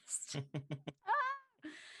fast.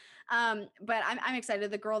 But I'm excited.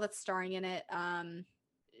 The girl that's starring in it,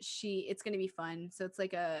 it's gonna be fun. So it's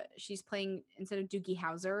like she's playing, instead of Doogie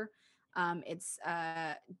Howser, it's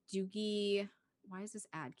Doogie. Why does this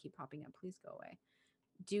ad keep popping up? Please go away.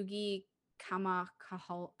 Doogie Kama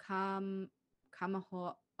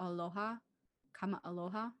Aloha.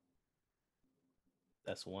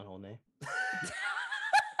 That's one whole name.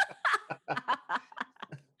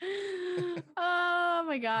 Oh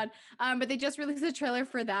my god. But they just released a trailer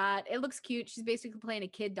for that. It looks cute. She's basically playing a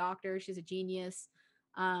kid doctor. She's a genius.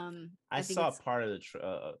 I saw part of the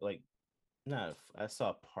I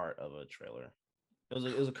saw part of a trailer.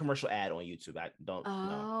 It was a commercial ad on YouTube. I don't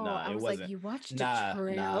Oh, no, I it was wasn't. like, you watched Nah, a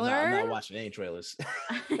trailer? I'm not watching any trailers.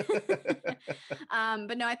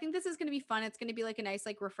 But no, I think this is gonna be fun. It's gonna be like a nice,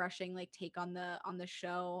 like refreshing, like take on the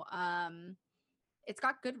show. It's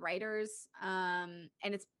got good writers. And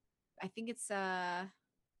I think it's yeah,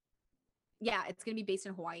 it's gonna be based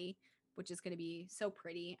in Hawaii, which is gonna be so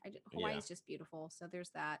pretty. Hawaii is just beautiful. So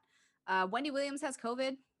there's that. Wendy Williams has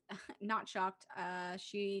COVID. Not shocked.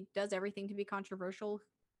 She does everything to be controversial.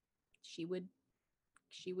 She would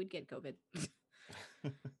get COVID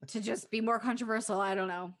to just be more controversial. I don't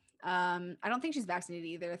know. I don't think she's vaccinated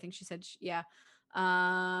either. I think she said, yeah.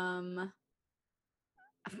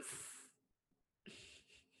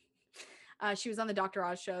 She was on the Dr.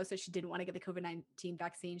 Oz show, so she didn't want to get the COVID-19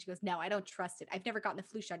 vaccine. She goes, no, I don't trust it. I've never gotten the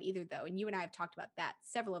flu shot either, though. And you and I have talked about that.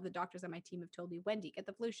 Several of the doctors on my team have told me, Wendy, get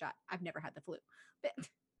the flu shot. I've never had the flu. But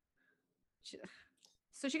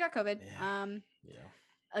so she got COVID. Yeah.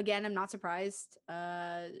 Again, I'm not surprised.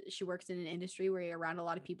 She works in an industry where you're around a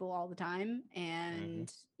lot of people all the time.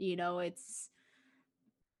 And, you know, it's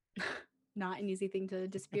not an easy thing to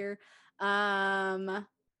disappear. Yeah,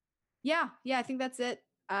 I think that's it.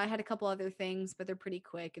 I had a couple other things, but they're pretty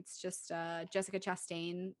quick. It's just Jessica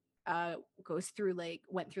Chastain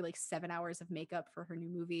went through like 7 hours of makeup for her new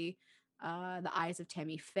movie, The Eyes of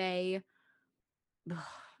Tammy Faye.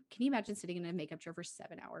 Can you imagine sitting in a makeup chair for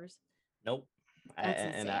 7 hours? Nope. That's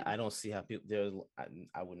insane. I don't see how people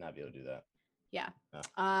I would not be able to do that. Yeah. No.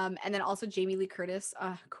 And then also Jamie Lee Curtis,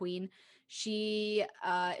 Queen. She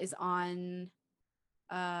is on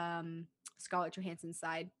Scarlett Johansson's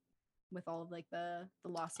side with all of like the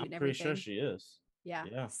lawsuit and everything. Pretty sure she is. Yeah.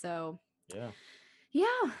 Yeah. So yeah.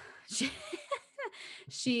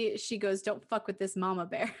 She goes, don't fuck with this mama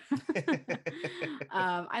bear.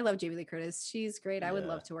 I love Jamie Lee Curtis. She's great. I would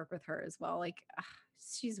love to work with her as well. Like,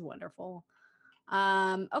 she's wonderful.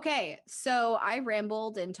 Okay, so I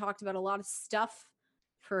rambled and talked about a lot of stuff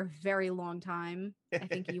for a very long time. I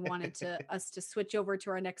think you wanted us to switch over to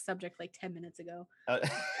our next subject like 10 minutes ago.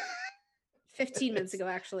 15 minutes ago,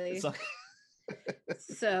 actually.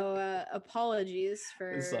 So apologies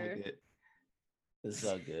for... It's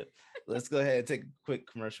all good. Let's go ahead and take a quick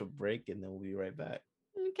commercial break and then we'll be right back.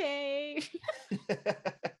 Okay.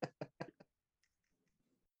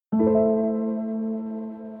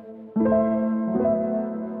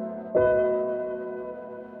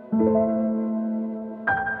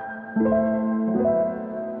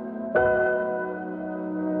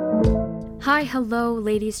 Hi, hello,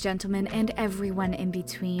 ladies, gentlemen, and everyone in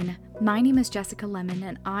between. My name is Jessica Lemon,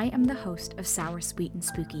 and I am the host of Sour, Sweet, and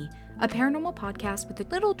Spooky, a paranormal podcast with a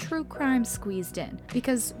little true crime squeezed in.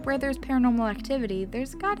 Because where there's paranormal activity,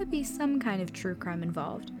 there's gotta be some kind of true crime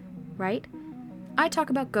involved, right? I talk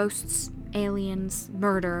about ghosts, aliens,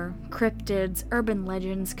 murder, cryptids, urban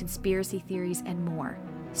legends, conspiracy theories, and more.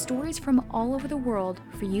 Stories from all over the world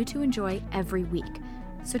for you to enjoy every week.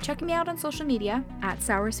 So check me out on social media at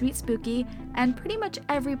Sour Sweet Spooky and pretty much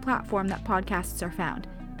every platform that podcasts are found.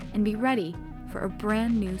 And be ready for a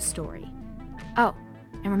brand new story. Oh,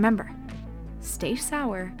 and remember, stay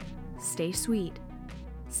sour, stay sweet,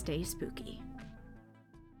 stay spooky.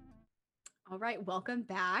 All right, welcome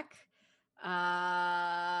back.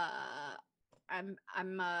 I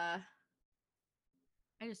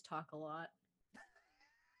just talk a lot.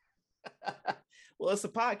 Well, it's a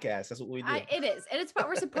podcast. That's what we do. It is, and it's, but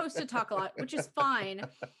we're supposed to talk a lot, which is fine.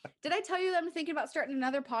 Did I tell you that I'm thinking about starting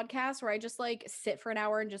another podcast where I just like sit for an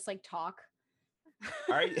hour and just like talk?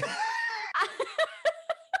 Are you?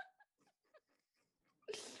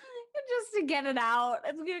 Just to get it out.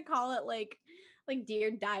 I'm gonna call it like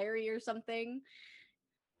Dear Diary or something,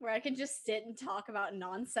 where I can just sit and talk about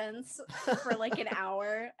nonsense for like an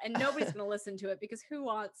hour, and nobody's gonna listen to it because who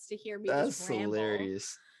wants to hear me just ramble?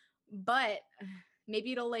 Hilarious. But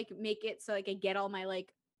maybe it'll like make it so like I get all my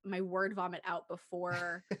like my word vomit out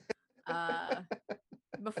before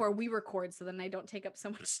before we record, so then I don't take up so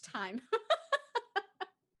much time.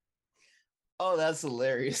 Oh, that's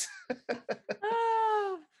hilarious.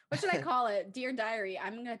 What should I call it? Dear Diary.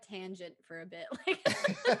 I'm gonna tangent for a bit.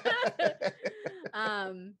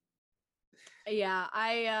 Yeah,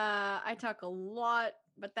 I talk a lot,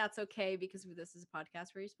 but that's okay because this is a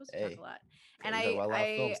podcast where you're supposed to talk a lot. And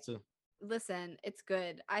I listen, it's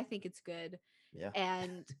good. I think it's good. Yeah.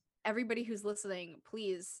 And everybody who's listening,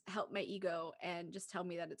 please help my ego and just tell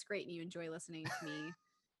me that it's great and you enjoy listening to me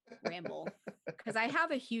ramble, because I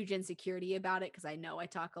have a huge insecurity about it because I know I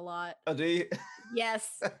talk a lot. Oh, do you?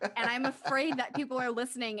 Yes. And I'm afraid that people are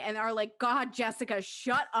listening and are like, God, Jessica,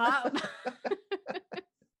 shut up.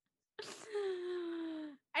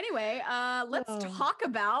 Anyway, let's talk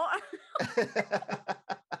about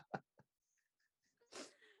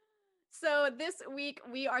so this week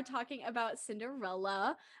we are talking about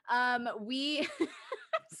Cinderella. We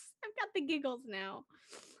I've got the giggles now.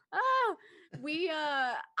 We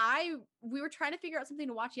were trying to figure out something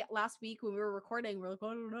to watch last week when we were recording. We're like, I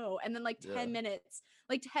don't know. And then 10 minutes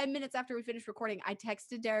after we finished recording, I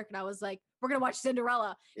texted Derek and I was like, we're gonna watch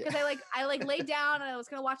Cinderella. Because I laid down and I was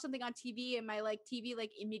gonna watch something on TV, and my TV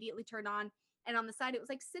immediately turned on, and on the side it was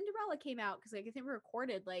like Cinderella came out, because I think we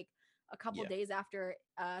recorded a couple days after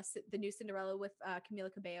the new Cinderella with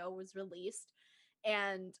Camila Cabello was released.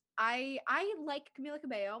 And I like Camila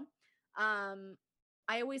Cabello.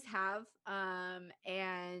 I always have,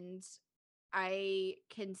 and I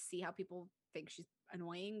can see how people think she's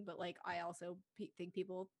annoying, but I also think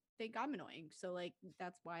people think I'm annoying, so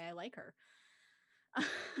that's why I like her.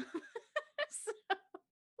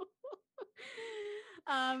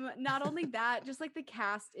 Not only that, just the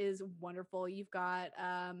cast is wonderful. You've got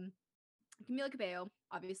Camila Cabello,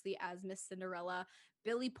 obviously, as Miss Cinderella.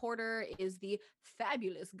 Billy Porter is the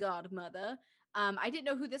fabulous godmother. I didn't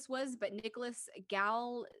know who this was, but Nicholas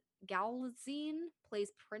Galzine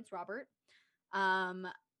plays Prince Robert. I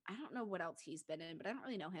don't know what else he's been in, but I don't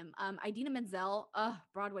really know him. Idina Menzel,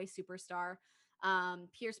 Broadway superstar.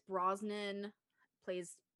 Pierce Brosnan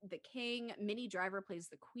plays the king. Minnie Driver plays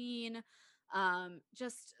the queen.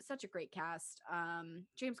 Just such a great cast.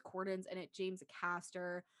 James Corden's in it. James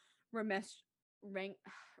Castor. Ramesh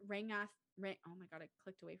Rangath. Oh my god, I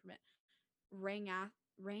clicked away from it.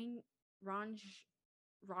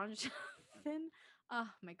 Ranjithan. Oh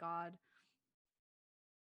my god.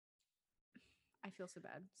 I feel so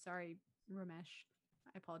bad. Sorry, Ramesh.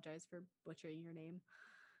 I apologize for butchering your name.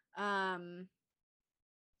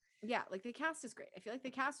 Yeah, the cast is great. I feel like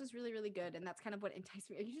the cast was really, really good, and that's kind of what enticed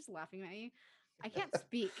me. Are you just laughing at me? I can't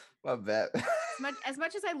speak. My bad. As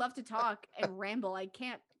much as I love to talk and ramble, I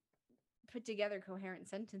can't put together coherent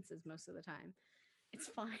sentences most of the time. It's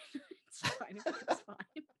fine. It's fine. It's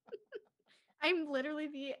fine. I'm literally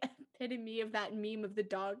the epitome of that meme of the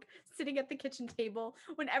dog sitting at the kitchen table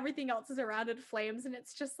when everything else is around in flames, and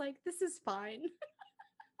it's just this is fine.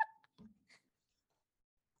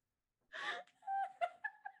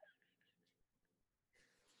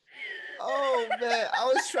 Oh man, I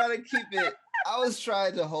was trying to keep it. I was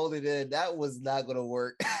trying to hold it in. That was not gonna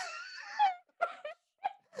work.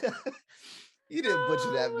 You didn't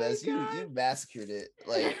butcher that mess. You massacred it.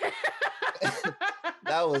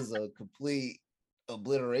 That was a complete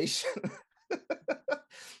obliteration.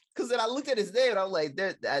 Because then I looked at his name and I'm like,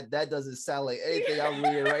 that doesn't sound like anything I'm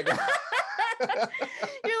reading right now.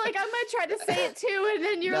 You're like, I'm gonna try to say it too, and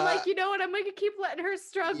then you're like, you know what? I'm gonna keep letting her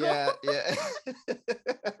struggle. Yeah.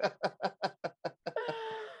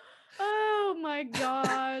 Oh my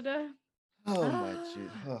god.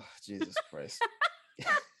 Oh Jesus Christ.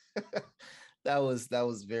 That was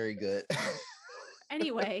very good.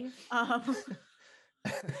 Anyway,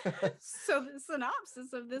 so the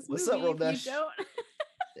synopsis of this What's movie, up, Ramesh? if you don't.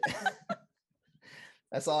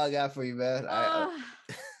 That's all I got for you, man.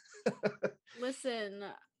 Listen,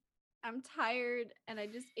 I'm tired and I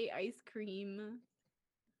just ate ice cream.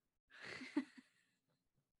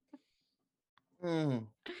 Oh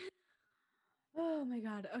my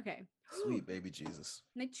god. Okay. Sweet baby Jesus.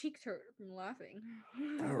 My cheeks hurt from laughing.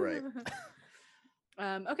 All right.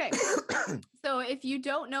 Okay. So if you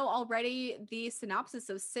don't know already the synopsis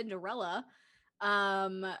of Cinderella,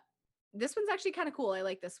 um, this one's actually kind of cool. I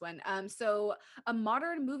like this one. So a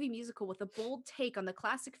modern movie musical with a bold take on the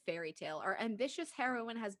classic fairy tale. Our ambitious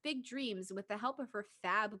heroine has big dreams, and with the help of her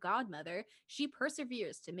fab godmother, she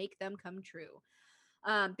perseveres to make them come true.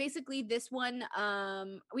 Basically, this one,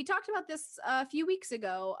 we talked about this a few weeks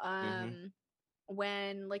ago, Mm-hmm.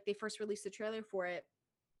 when like they first released the trailer for it,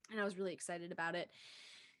 and I was really excited about it.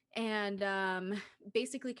 And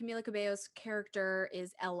basically, Camila Cabello's character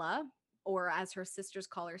is Ella, or as her sisters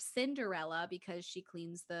call her, Cinderella, because she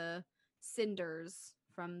cleans the cinders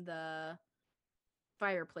from the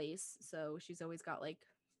fireplace. So she's always got like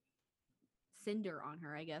cinder on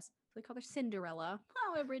her, I guess. So they call her Cinderella.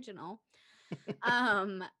 How original.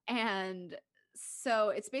 And so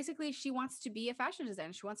it's basically she wants to be a fashion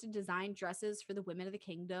designer. She wants to design dresses for the women of the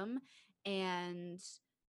kingdom. And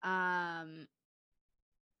um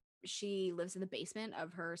she lives in the basement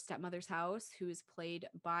of her stepmother's house, who is played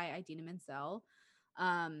by Idina Menzel.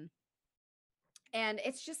 Um, and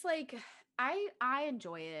it's just like I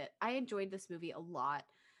enjoy it. I enjoyed this movie a lot.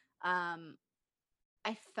 Um,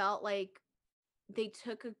 I felt like they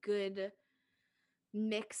took a good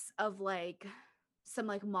mix of like some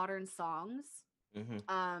like modern songs,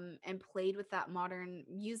 Mm-hmm. and played with that modern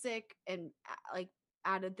music and like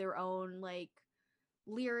added their own like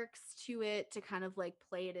lyrics to it to kind of like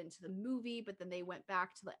play it into the movie, but then they went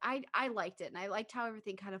back to like I liked it, and I liked how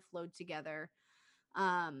everything kind of flowed together.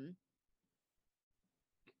 um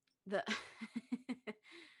the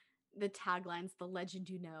the taglines, the legend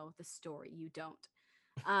you know, the story you don't.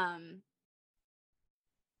 um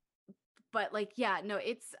but like yeah, no,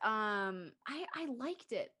 it's I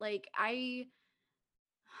liked it. Like I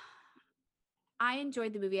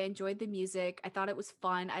enjoyed the movie. I enjoyed the music. I thought it was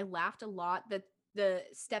fun. I laughed a lot. The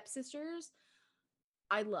stepsisters,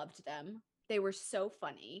 I loved them. They were so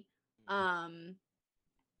funny. Um,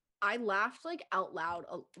 I laughed like out loud.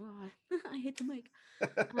 I hit the mic.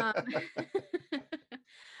 Um,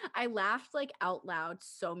 I laughed like out loud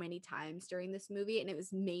so many times during this movie, and it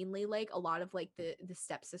was mainly like a lot of like the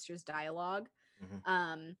stepsisters dialogue, Mm-hmm.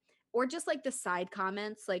 um, or just like the side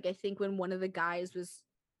comments. Like I think when one of the guys was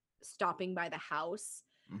stopping by the house,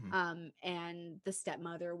 Mm-hmm. and the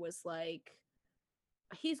stepmother was like,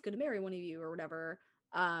 "He's gonna marry one of you" or whatever.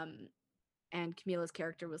 Um, and Camila's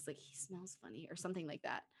character was like, "He smells funny" or something like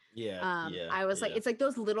that. Yeah, yeah, I was like, yeah, it's like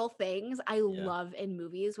those little things I yeah. love in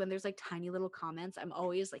movies when there's like tiny little comments. I'm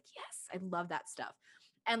always like, yes, I love that stuff.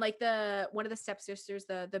 And like the one of the stepsisters,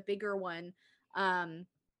 the bigger one, um,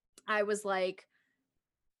 I was like,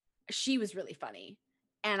 she was really funny.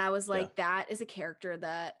 And I was Yeah. like, that is a character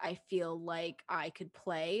that I feel like I could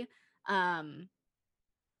play um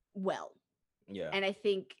well. Yeah. And I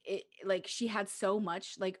think it like she had so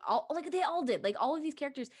much like all like they all did, like all of these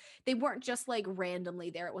characters, they weren't just like randomly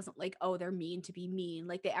there. It wasn't like, oh, they're mean to be mean.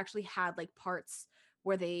 Like they actually had like parts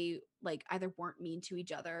where they like either weren't mean to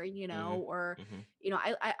each other, you Mm-hmm. know, or Mm-hmm.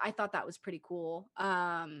 I thought that was pretty cool.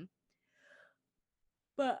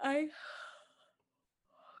 But I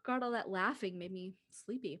got all that laughing made me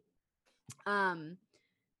sleepy. Um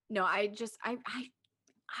no, I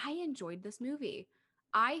enjoyed this movie.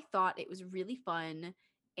 I thought it was really fun,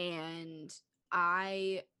 and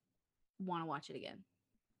I want to watch it again.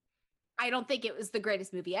 I don't think it was the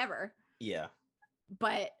greatest movie ever, Yeah.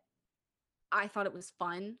 but I thought it was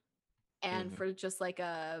fun. And Mm-hmm. for just like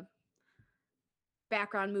a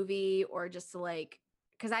background movie, or just to like,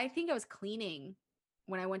 because I think I was cleaning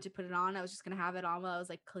when I went to put it on. I was just going to have it on while I was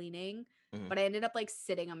like cleaning, Mm-hmm. but I ended up like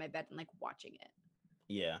sitting on my bed and like watching it.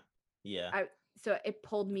 Yeah. Yeah. So it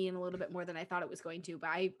pulled me in a little bit more than I thought it was going to, but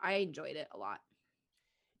I enjoyed it a lot.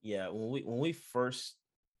 Yeah. When we first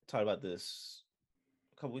talked about this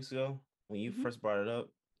a couple weeks ago, when you Mhm. first brought it up,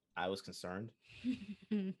 I was concerned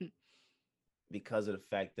because of the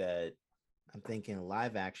fact that I'm thinking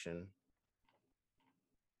live action,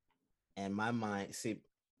 and my mind. See,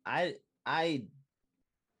 I I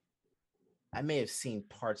I may have seen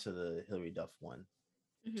parts of the Hilary Duff one,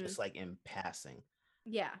 Mhm. just like in passing.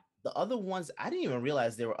 Yeah. The other ones, I didn't even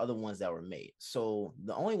realize there were other ones that were made. So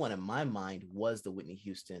the only one in my mind was the Whitney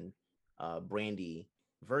Houston, Brandy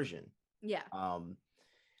version. Yeah. Um,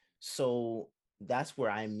 so that's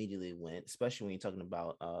where I immediately went, especially when you're talking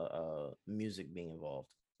about music being involved.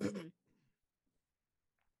 Mhm.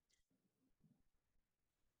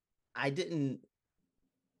 I didn't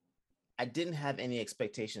I didn't have any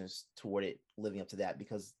expectations toward it living up to that,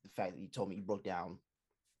 because the fact that you told me you broke down,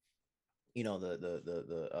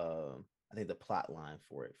 the I think the plot line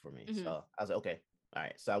for it for me. Mhm. So I was like, okay, all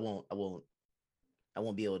right. So I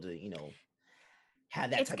won't be able to, had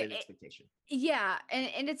that It's type g- of it- expectation. yeah,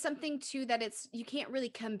 and it's something too that it's you can't really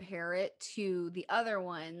compare it to the other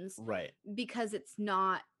ones Right. because it's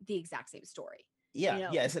not the exact same story. Yeah, You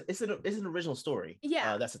know, yeah. It's an original story.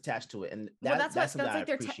 yeah. That's attached to it, and Well, that's what something that's I like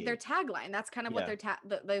their appreciate. tagline. That's kind of what Yeah.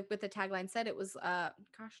 what the tagline said. It was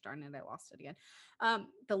gosh darn it, I lost it again.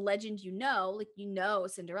 The legend like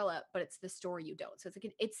Cinderella, but it's the story you don't. So it's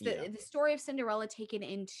like it's Yeah. the story of Cinderella taken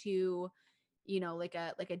into, like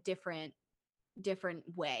a different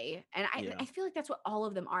way. And Yeah. I feel like that's what all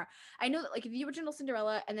of them are. I know that like the original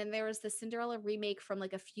Cinderella, and then there was the Cinderella remake from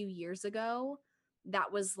like a few years ago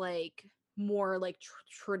that was like more like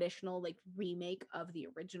traditional like remake of the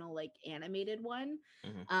original like animated one.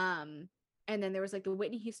 Mhm. And then there was like the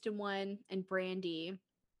Whitney Houston one and Brandy,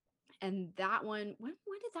 and that one, when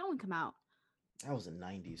did that one come out? That was the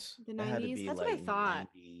 90s. The That had to 90s? be That's what I like thought.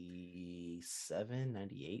 97,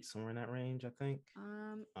 98, somewhere in that range, I think.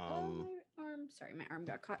 My arm, sorry, my arm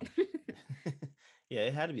got caught. Yeah,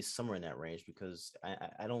 it had to be somewhere in that range because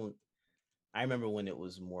I don't I remember when it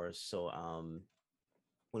was more so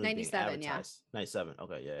when it was being 97, yeah. advertised. 97.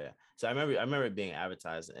 Okay, yeah, yeah. So I remember it being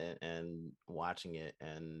advertised and watching it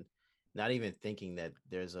and not even thinking that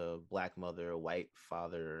there's a black mother, a white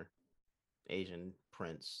father, Asian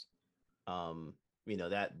prince.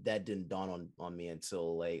 That didn't dawn on me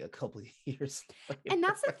until like a couple of years later. And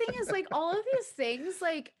that's the thing is like all of these things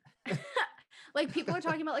like like people are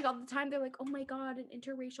talking about like all the time. They're like, oh my god, an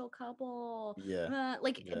interracial couple. Yeah.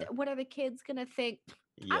 Yeah. What are the kids gonna think?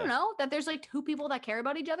 I Yeah. don't know, that there's like two people that care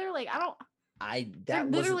about each other. Like they're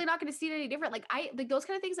That literally wasn't not gonna see it any different. Like like those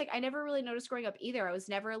kind of things. Like I never really noticed growing up either. I was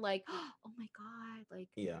never like, oh my god, like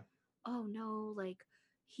yeah. oh no, like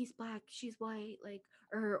he's black, she's white, like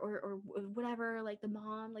or whatever, like the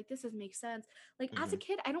mom, like this doesn't make sense. Like as a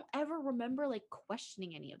kid, I don't ever remember like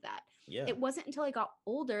questioning any of that. Yeah. It wasn't until I got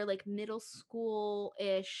older, like middle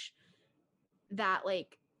school-ish, that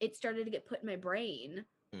like it started to get put in my brain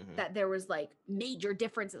that there was like major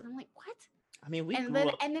differences. I'm like, what? I mean, we And grew then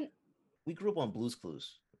up on Blue's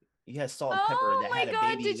Clues. You had Salt and Pepper oh that my had a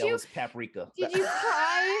god, baby that was paprika. did you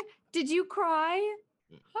cry? Did you cry?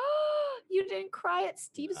 You didn't cry at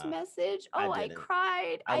Steve's Nah, message? Oh, I didn't.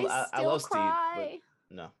 cried. I still love Steve, but cry.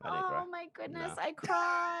 no, I didn't cry. Oh my goodness, No. I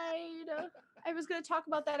cried. I was going to talk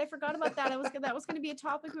about that. I forgot about that. That was going to be a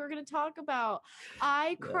topic we were going to talk about.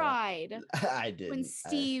 I No, cried I didn't. when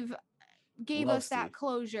Steve gave love us that Steve.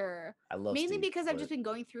 closure. I love Mainly Steve, because I've but- just been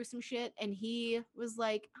going through some shit, and he was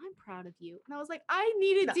like, "I'm proud of you," and I was like, "I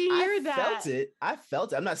needed No, to hear I that." I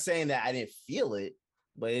felt it. I'm not saying that I didn't feel it,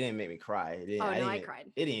 but it didn't make me cry. It didn't, Oh, no, I didn't-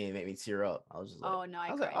 cried. It didn't even make me tear up. I was just like, Oh no,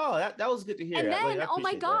 I was cried. like, oh, that was good to hear. And I then, oh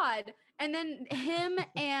my appreciate that. god, and then him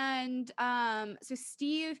and so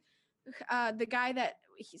Steve, the guy that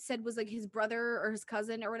he said was like his brother or his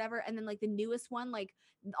cousin or whatever, and then like the newest one, like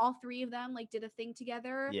all three of them like did a thing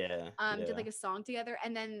together. Yeah. Did like a song together,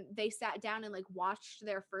 and then they sat down and like watched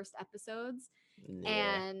their first episodes, Yeah.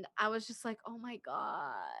 and I was just like, oh my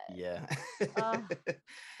god. Yeah. I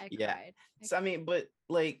Yeah. cried. So I mean, but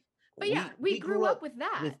like, But yeah, we grew up with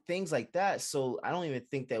that. with things like that. So I don't even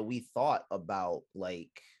think that we thought about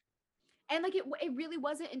like, And like it really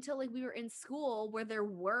wasn't until like we were in school where there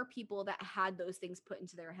were people that had those things put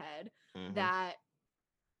into their head mhm, that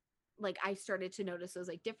like I started to notice those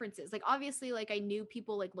like differences. Like obviously like I knew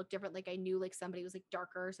people like look different. Like I knew like somebody was like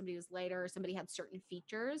darker, somebody was lighter, somebody had certain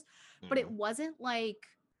features, but it mhm, wasn't like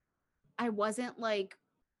I wasn't like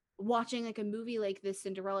watching like a movie like this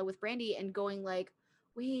Cinderella with Brandy and going like,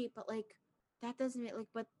 wait, but like that doesn't make like,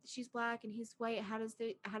 but she's black and he's white. How do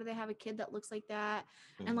they have a kid that looks like that?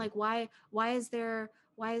 And mhm. like why is there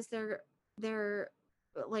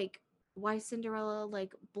like why is Cinderella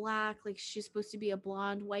like black? Like she's supposed to be a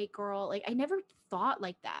blonde white girl. Like I never thought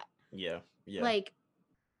like that. Yeah. Yeah. Like,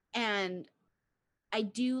 and I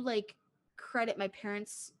do like credit my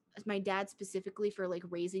parents, my dad specifically, for like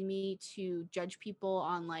raising me to judge people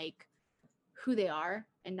on like who they are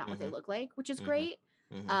and not what they Mhm. look like, which is Mhm. great.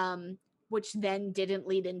 Mhm. Which then didn't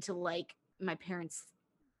lead into like my parents'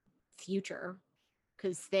 future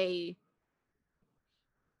because they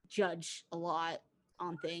judge a lot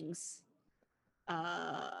on things.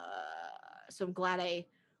 So I'm glad I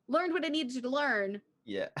learned what I needed to learn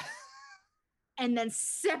Yeah. and then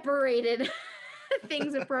separated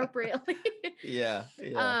things appropriately. Yeah.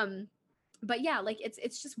 Yeah. But yeah, like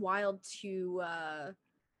it's just wild to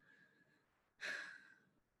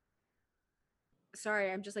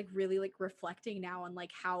sorry, I'm just like really like reflecting now on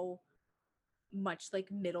like how much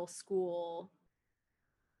like middle school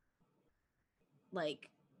like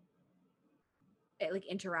like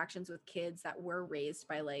interactions with kids that were raised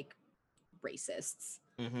by like racists.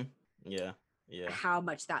 Mhm. Yeah. Yeah. how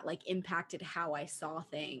much that like impacted how I saw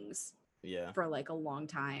things Yeah. for like a long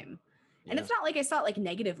time. And Yeah. it's not like I saw it like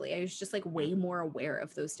negatively. I was just like way more aware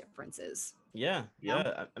of those differences. Yeah. You know?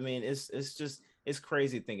 Yeah. I mean, it's just it's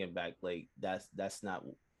crazy thinking back. Like that's not,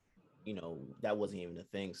 you know, that wasn't even a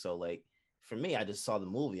thing. So like for me, I just saw the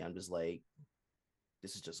movie. I'm just like,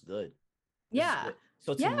 this is just good. This is Yeah. good.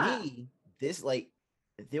 So to me, this like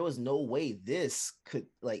there was no way this could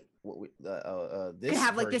like this Could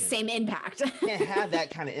have like the version same impact. can't have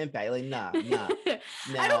that kind of impact. Like nah. Now,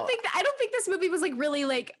 I don't think this movie was like really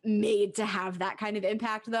like made to have that kind of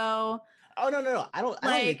impact though. oh no. I don't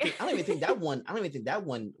even think that one. I don't even think that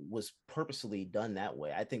one was purposely done that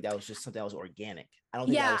way. I think that was just something that was organic. I don't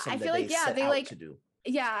think that was something that they set out to do.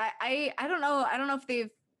 Yeah, I don't know. I don't know if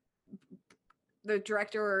the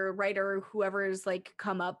director or writer or whoever is like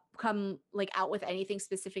come like out with anything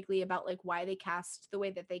specifically about like why they cast the way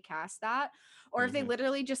that they cast that, or if they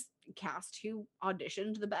literally just cast who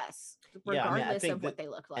auditioned the best regardless of what they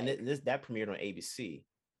look like. And that premiered on ABC.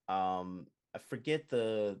 I forget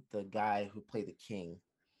the guy who played the king.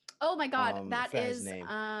 Oh my god, that is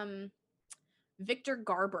Victor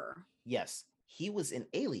Garber. Yes, he was in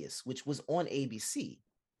Alias, which was on ABC.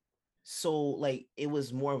 So like it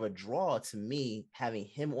was more of a draw to me having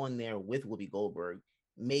him on there with Whoopi Goldberg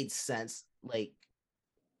made sense, like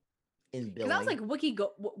in billing. Because I was like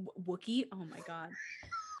Wookie. Oh my god,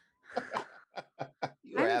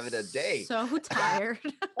 you were having a day. So tired.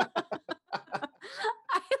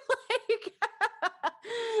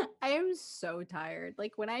 I am so tired.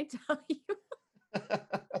 Like when I tell you.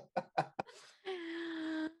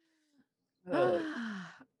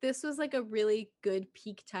 This was like a really good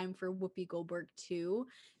peak time for Whoopi Goldberg too,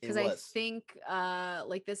 because I think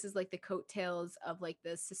like this is like the coattails of like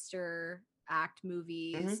the Sister Act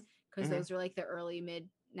movies, because those were like the early mid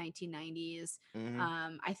 1990s.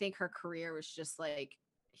 I think her career was just like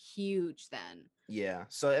huge then. Yeah,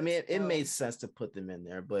 so I mean it made sense to put them in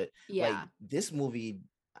there, but like this movie,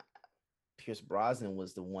 Pierce Brosnan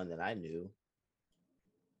was the one that I knew.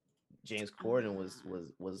 James Corden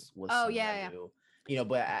was oh yeah. You know,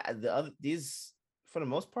 but the other these for the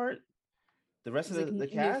most part, the rest of the new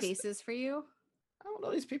cast, faces for you. I don't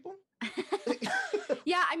know these people.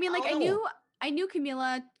 Yeah, I mean, like I knew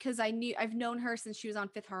Camila because I've known her since she was on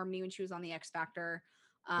Fifth Harmony when she was on the X Factor,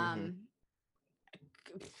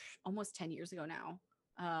 almost 10 years ago now.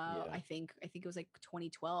 I think it was like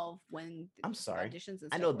 2012 when I'm sorry. Auditions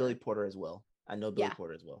and I know Billy Porter as well.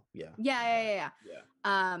 Yeah. Yeah.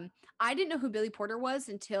 I didn't know who Billy Porter was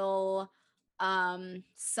until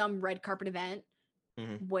some red carpet event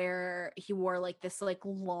where he wore like this like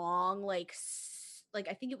long like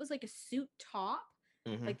I think it was like a suit top,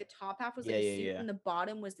 like the top half was like a suit and the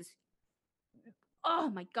bottom was this,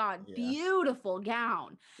 oh my god, beautiful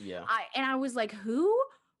gown. I was like, who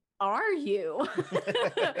are you?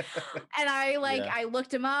 And I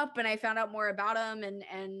looked him up and I found out more about him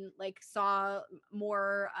and like saw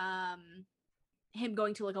more him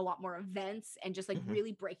going to like a lot more events and just like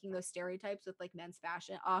really breaking those stereotypes with like men's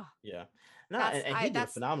fashion. Oh yeah. No, and he did a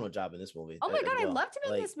phenomenal job in this movie. Oh my god, I loved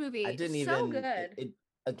him in this movie. I didn't so even good.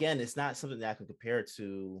 Again, it's not something that I can compare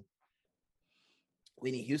to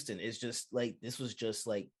Whitney Houston. It's just like this was just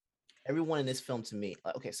like everyone in this film to me.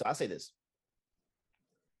 Okay, so I'll say this.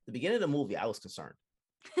 The beginning of the movie, I was concerned.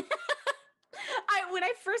 When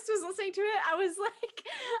I first was listening to it, I was like,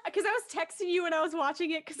 because I was texting you when I was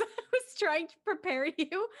watching it because I was trying to prepare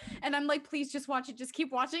you, and I'm like, please just watch it, just keep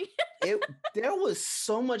watching it. There was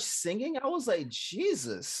so much singing. I was like,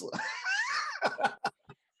 Jesus.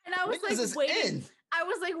 And I was like waiting. I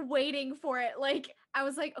was like waiting for it. Like I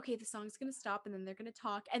was like, okay, the song's gonna stop and then they're gonna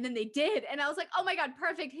talk, and then they did, and I was like, oh my god,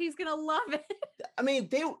 perfect. He's gonna love it. I mean,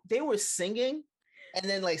 they were singing. And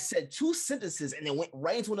then like said 2 sentences and then went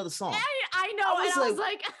right into another song. I know.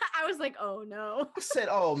 I was like, oh no. I said,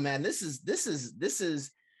 oh man, this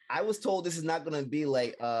is I was told this is not gonna be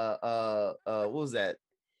like what was that?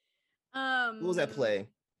 What was that play?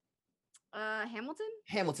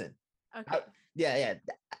 Hamilton. Okay. Yeah.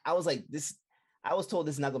 I was like this. I was told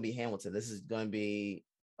this is not gonna be Hamilton. This is gonna be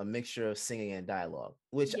a mixture of singing and dialogue,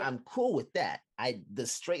 which I'm cool with that. The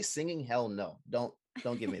straight singing, hell no. Don't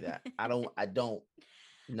give me that. I don't know.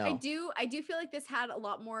 I do feel like this had a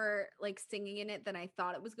lot more like singing in it than I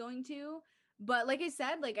thought it was going to. But like I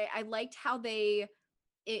said, like I liked how it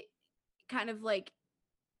kind of like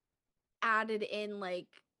added in like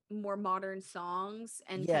more modern songs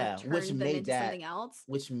and kind of turned them into something else.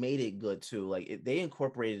 Which made it good too. Like they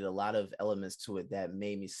incorporated a lot of elements to it that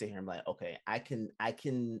made me sit here and be like, okay,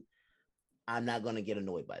 I'm not gonna get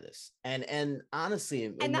annoyed by this. And honestly,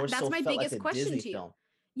 and that's my biggest question to you.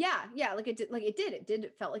 Yeah, like it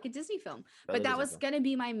felt like a Disney film. Felt But like that a was Disney going to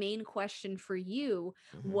be my main question for you,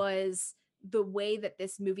 film. was the way that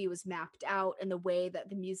this movie was mapped out and the way that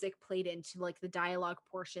the music played into like the dialogue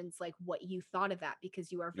portions, like what you thought of that,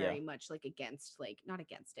 because you are Yeah. very much like against, like not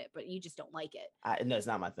against it, but you just don't like it. No, it's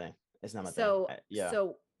not my thing. It's not my thing. So Yeah.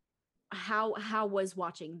 so how was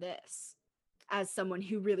watching this as someone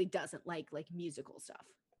who really doesn't like musical stuff?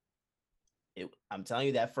 I'm telling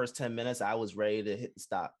you, that first 10 minutes, I was ready to hit the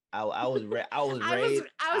stop. I was ready. I was ready.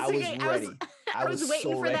 I was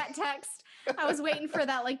waiting so for ready. that text. I was waiting for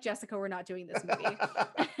that, like, Jessica, we're not doing this movie.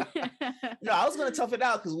 No, I was gonna tough it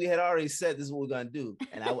out because we had already said this is what we're gonna do,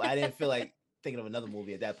 and I didn't feel like thinking of another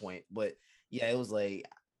movie at that point. But yeah, it was like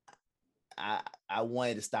I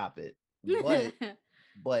wanted to stop it,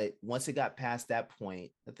 but once it got past that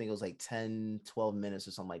point, I think it was like 10, 12 minutes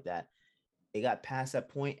or something like that. It got past that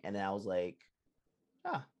point, and then I was like,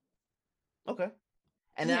 okay.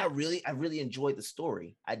 And then Yeah. I really enjoyed the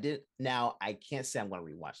story. I did. Now I can't say I'm gonna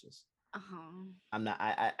rewatch this. I'm not.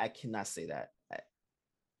 I cannot say that.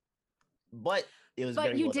 But it was. But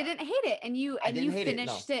very you well didn't done. hate it, and you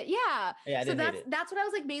finished it. Yeah. Yeah, I So didn't hate it. that's what I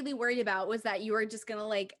was like mainly worried about, was that you were just gonna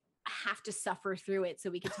like have to suffer through it so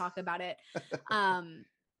we could talk about it.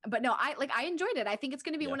 But no, I enjoyed it. I think it's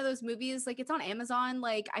gonna be Yeah. one of those movies, like, it's on Amazon.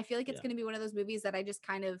 Like, I feel like it's Yeah. gonna be one of those movies that I just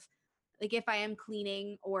kind of like, if I am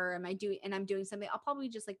cleaning or I'm doing something, I'll probably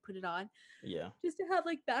just like put it on Yeah. just to have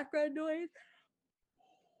like background noise.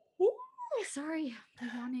 Ooh, sorry, I'm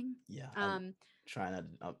yawning. Yeah. I'm trying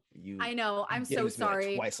to. You. I know. I'm gave so this to me, like,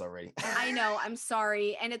 sorry. twice already. I know. I'm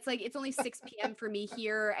sorry. And it's like, it's only 6 p.m. for me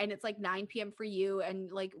here, and it's like 9 p.m. for you.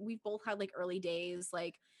 And like, we've both had like early days.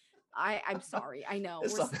 Like, I'm sorry. I know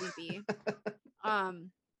It's we're all- sleepy.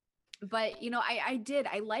 But you know,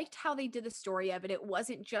 I liked how they did the story of it. It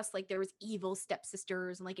wasn't just like there was evil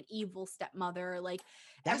stepsisters and like an evil stepmother. Like,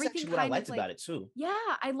 That's everything actually what I kind of liked like, about it too. yeah,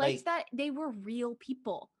 I liked Like, that they were real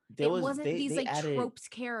people. There It was wasn't these they like added tropes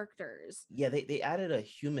characters. yeah they added a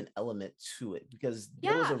human element to it because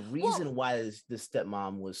there was Yeah, a reason why the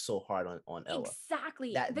stepmom was so hard on Ella.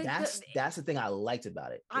 Exactly. That's the thing I liked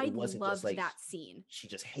about it. I It wasn't loved just like that scene. she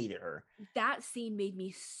just hated her. That scene made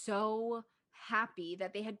me so happy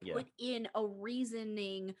that they had Yeah. put in a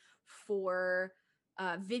reasoning for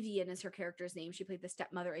Vivian is her character's name. She played the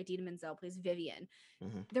stepmother. Idina Menzel plays Vivian.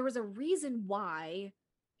 Mhm. There was a reason why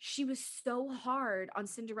she was so hard on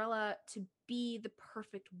Cinderella to be the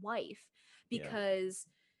perfect wife, Yeah. because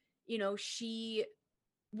you know, she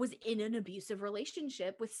was in an abusive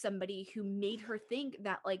relationship with somebody who made her think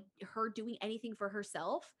that like her doing anything for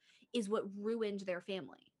herself is what ruined their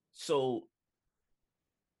family. So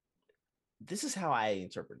this is how I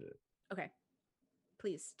interpreted it. Okay.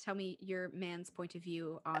 Please tell me your man's point of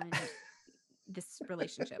view on this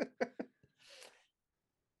relationship.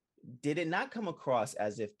 Did it not come across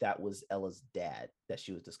as if that was Ella's dad that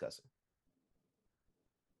she was discussing?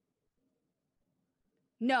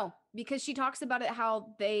 No, because she talks about it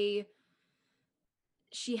how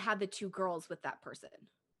she had the two girls with that person.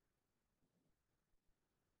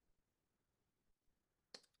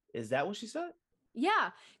 Is that what she said? Yeah,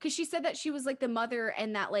 because she said that she was like the mother,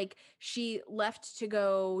 and that like she left to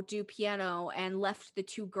go do piano and left the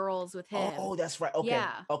two girls with him. Oh, that's right. Okay.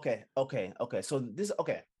 Yeah. Okay. So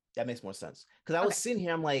that makes more sense. Because I was Okay. sitting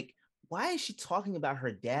here, I'm like, why is she talking about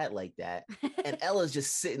her dad like that? And Ella's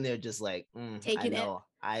just sitting there, just like Taking I it. know.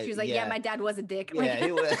 She was like, yeah, my dad was a dick. Yeah,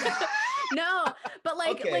 he was. No, but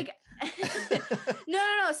like, Okay. like,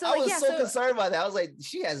 no. So I like, was yeah, so concerned about that. I was like,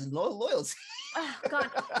 she has no loyalty. oh God,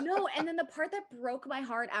 no. And then the part that broke my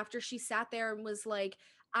heart after she sat there and was like,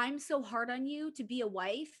 I'm so hard on you to be a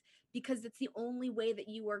wife because it's the only way that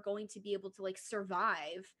you are going to be able to like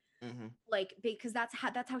survive. Mhm. Like, because that's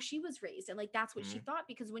how she was raised, and like that's what she thought,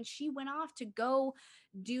 because when she went off to go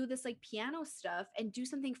do this like piano stuff and do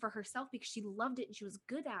something for herself because she loved it and she was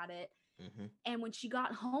good at it, Mhm. and when she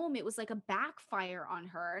got home it was like a backfire on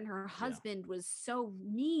her, and her husband was so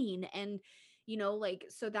mean, and you know, like,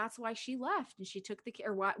 so that's why she left, and she took the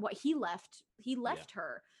or what he left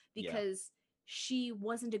her because she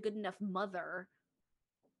wasn't a good enough mother,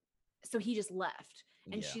 so he just left.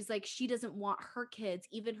 And Yeah. she's like, she doesn't want her kids,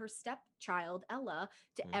 even her stepchild Ella,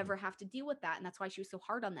 to Mhm. ever have to deal with that, and that's why she was so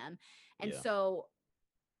hard on them. And Yeah. so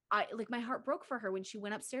I like, my heart broke for her when she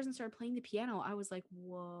went upstairs and started playing the piano. I was like,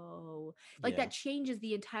 whoa, like Yeah. that changes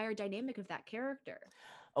the entire dynamic of that character.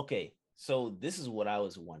 Okay, so this is what I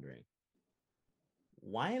was wondering.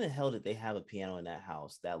 Why in the hell did they have a piano in that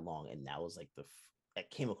house that long? And that was like that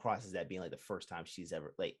came across as that being like the first time she's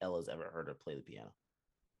ever, like, Ella's ever heard her play the piano.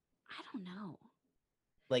 I don't know.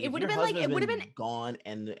 Like It if would your have been like, husband's it would have been been, gone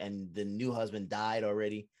and the new husband died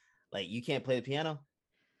already, like you can't play the piano.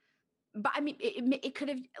 but I mean, it could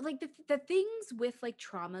have, like, the things with like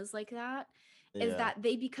traumas like that is Yeah. that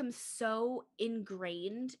they become so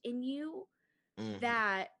ingrained in you Mhm.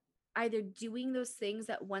 that either doing those things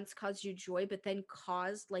that once caused you joy but then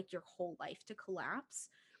caused like your whole life to collapse,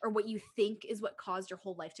 or what you think is what caused your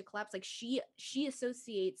whole life to collapse. Like she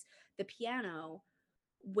associates the piano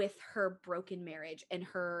with her broken marriage and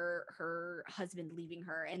her husband leaving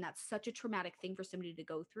her, and that's such a traumatic thing for somebody to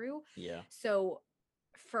go through. Yeah. So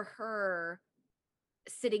for her,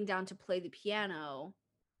 sitting down to play the piano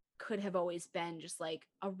could have always been just like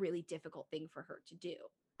a really difficult thing for her to do,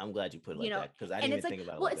 I'm glad you put it you like know. that because I And didn't it's even like, think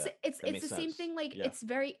about it well, like that. That it's makes the same sense. thing, like Yeah. it's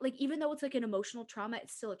very, like, even though it's like an emotional trauma,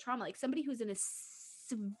 it's still a trauma. Like somebody who's in a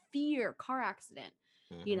severe car accident,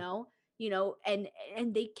 you Mhm. know,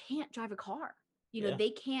 and they can't drive a car, Yeah. they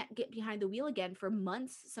can't get behind the wheel again for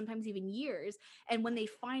months, sometimes even years, and when they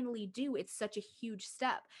finally do, it's such a huge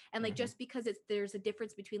step. And like, Mhm. just because there's a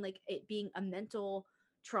difference between like it being a mental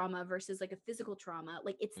trauma versus like a physical trauma,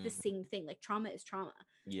 like it's the Mhm. same thing. Like trauma is trauma,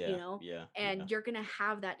 Yeah. Yeah. Yeah. and you're gonna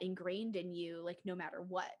have that ingrained in you like no matter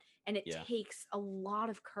what. And it Yeah. takes a lot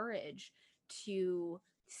of courage to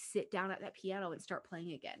sit down at that piano and start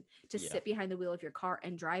playing again, to Yeah. sit behind the wheel of your car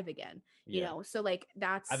and drive again, Yeah. so like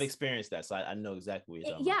that's I've experienced that, so I know exactly what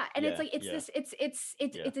you're talking about. yeah. And it's Yeah. like, it's Yeah. this,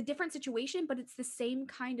 Yeah. it's a different situation, but it's the same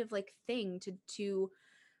kind of like thing to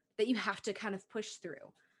that you have to kind of push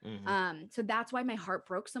through. Mhm. So that's why my heart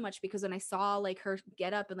broke so much, because when I saw like her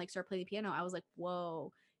get up and like start playing the piano, I was like,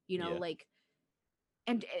 whoa, Yeah. like,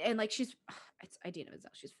 and like she's it's Idina Menzel.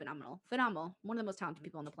 She's phenomenal, one of the most talented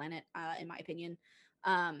people on the planet, in my opinion.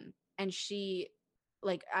 And she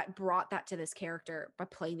like brought that to this character by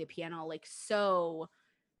playing the piano like so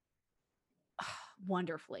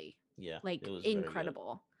wonderfully, Yeah. like It was very good.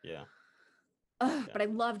 incredible. Yeah. Ugh, Yeah. but I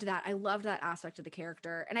loved that. I loved that aspect of the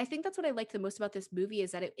character. And I think that's what I liked the most about this movie,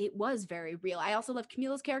 is that it was very real. I also love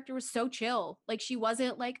Camila's character was so chill. Like she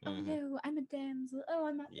wasn't like, oh Mhm. no, I'm a damsel. Oh,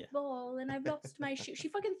 I'm at Yeah. the ball and I've lost my shoe. She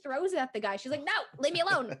fucking throws it at the guy. She's like, no, leave me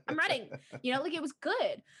alone. I'm running. Like it was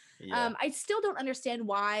good. Yeah. I still don't understand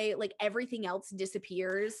why like everything else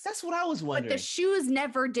disappears, That's what I was but wondering. the shoes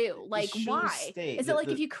never do. The Like, shoes why? stay. Is it like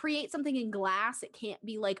if you create something in glass, it can't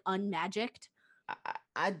be like unmagicked?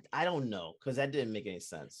 I don't know, because that didn't make any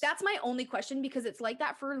sense. That's my only question, because it's like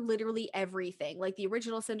that for literally everything. Like the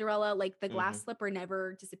original Cinderella, like the glass Mhm. slipper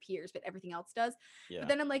never disappears, but everything else does. Yeah. But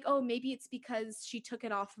then I'm like, oh, maybe it's because she took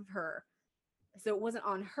it off of her. So it wasn't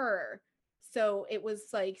on her. So it was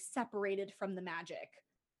like separated from the magic.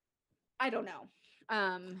 I don't know.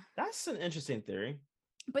 That's an interesting theory.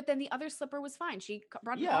 But then the other slipper was fine. She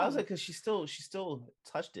brought it Yeah, I was home. like, because she still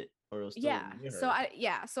touched it, or it was still Yeah. near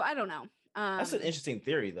her. So I don't know. That's an interesting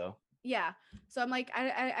theory, though. Yeah. So I'm like,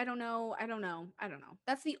 I don't know.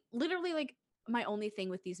 That's the literally like my only thing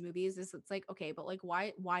with these movies is it's like, okay, but like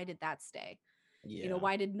why did that stay? Yeah.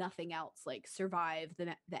 Why did nothing else like survive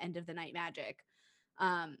the end of the night magic?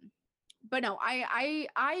 But no,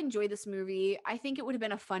 I enjoy this movie. I think it would have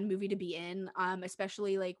been a fun movie to be in,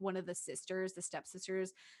 especially like one of the sisters, the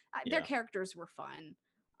stepsisters. Their Yeah. characters were fun.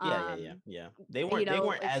 Yeah. They weren't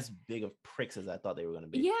like, as big of pricks as I thought they were going to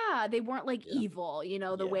be. Yeah, they weren't like Yeah. evil, the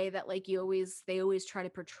Yeah. way that like they always try to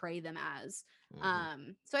portray them as.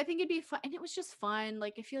 Mhm. So I think it'd be fun, and it was just fun.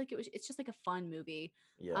 Like I feel like it's just like a fun movie.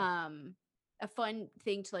 Yeah. A fun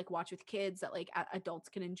thing to like watch with kids that like adults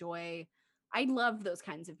can enjoy. I love those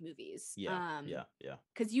kinds of movies. Yeah.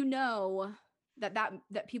 Because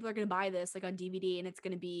that people are gonna buy this like on DVD, and it's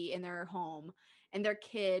gonna be in their home, and their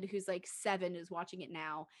kid who's like 7 is watching it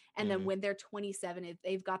now, and then Mhm. when they're 27, if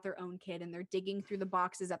they've got their own kid and they're digging through the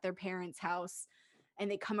boxes at their parents' house, and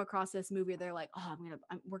they come across this movie, they're like, oh,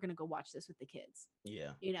 we're gonna go watch this with the kids.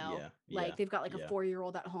 Yeah. Like they've got like a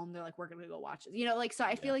 4-year-old at home, they're like, we're gonna go watch it. Like, so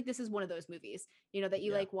I feel like this is one of those movies, that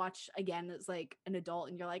you Yeah. like watch again as like an adult,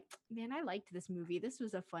 and you're like, man, I liked this movie. This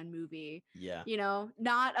was a fun movie. Yeah.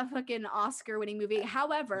 Not a fucking Oscar winning movie.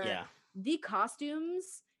 However, Yeah. the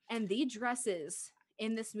costumes and the dresses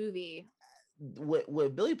in this movie,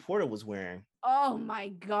 What Billy Porter was wearing. oh my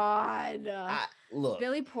god. Look,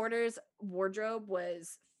 Billy Porter's wardrobe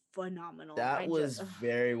was phenomenal. that was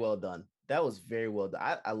very well done. That was very well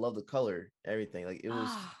done. I love the color, everything. Like it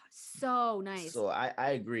was so nice. So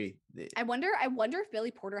I agree. I wonder if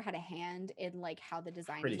Billy Porter had a hand in like how the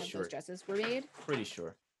designs Pretty of sure. those dresses were made. Pretty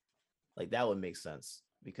sure. Like that would make sense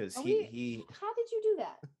because Oh, he How did you do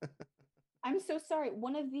that? I'm so sorry.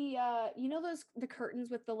 One of the the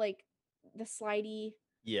curtains with the like the slidey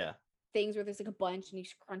yeah. things where there's like a bunch and you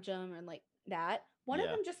crunch them and like that. One of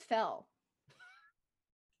Yeah. them just fell.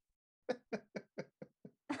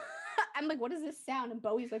 I'm like, what is this sound? And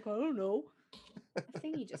Bowie's like, I don't know. I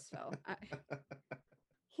think he just fell.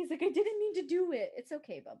 He's like, I didn't mean to do it. It's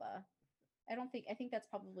okay, Bubba. I think that's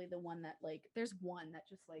probably the one that like, there's one that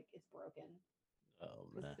just like is broken. Oh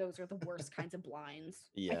Because man. those are the worst kinds of blinds.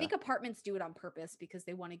 I Yeah. think apartments do it on purpose because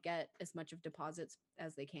they want to get as much of deposits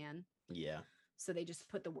as they can. Yeah. So they just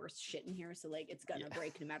put the worst shit in here. So like it's gonna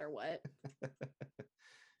break no matter what.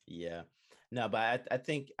 Yeah. No, but I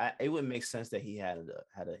think it would make sense that he had a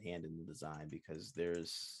hand in the design, because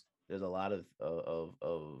there's a lot of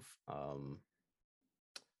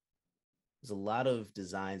there's a lot of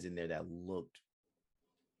designs in there that looked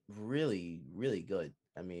really, really good.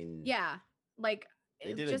 I mean, Yeah. Like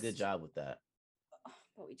they did a good job with that.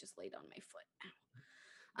 But we just laid on my foot.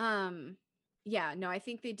 Yeah, no, I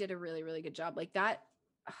think they did a really, really good job. Like that.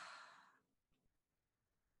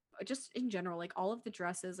 Just in general, like all of the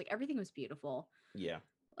dresses, like everything was beautiful. Yeah.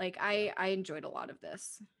 Like I enjoyed a lot of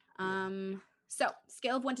this. So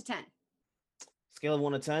scale of 1 to 10. Scale of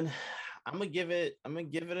 1 to 10. I'm gonna give it an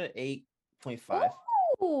 8.5.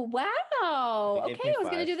 Oh wow. Like Okay, I was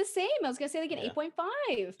 8.5. gonna do the same. I was gonna say like an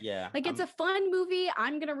 8.5. Yeah. Like it's a fun movie.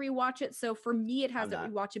 I'm gonna rewatch it. So for me, it has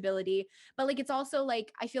that rewatchability. But like it's also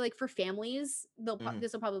like I feel like for families,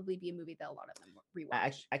 this will probably be a movie that a lot of them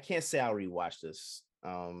rewatch. I can't say I'll rewatch this.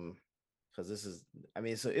 Because this is, I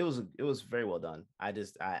mean, so it was very well done. I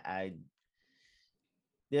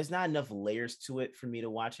there's not enough layers to it for me to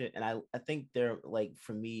watch it. And I think they're like,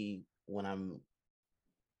 for me,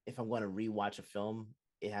 if I'm going to rewatch a film,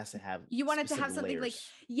 it has to have, you want it to have something layers.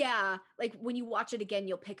 like when you watch it again,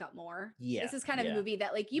 you'll pick up more. Yeah. This is kind of a movie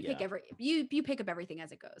that like you pick you pick up everything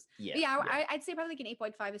as it goes. Yeah. I'd say probably like an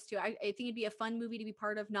 8.5 is too. I think it'd be a fun movie to be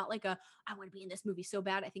part of, not like I want to be in this movie so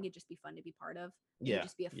bad. I think it'd just be fun to be part of. It would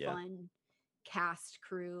just be a fun cast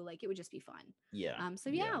crew. Like it would just be fun. Yeah.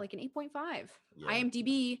 So like an 8.5.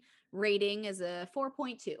 IMDb rating is a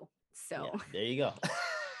 4.2. So there you go.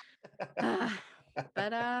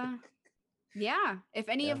 But yeah, if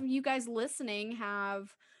any of you guys listening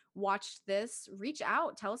have watched this, reach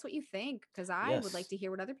out, tell us what you think, because I would like to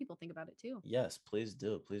hear what other people think about it too. Yes, please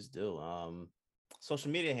do.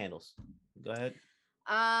 Social media handles, go ahead.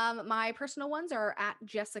 My personal ones are at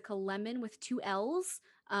Jessica Lemon with 2 L's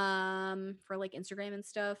for like Instagram and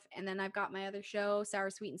stuff, and then I've got my other show, Sour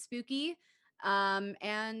Sweet and Spooky,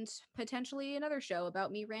 and potentially another show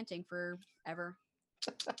about me ranting forever.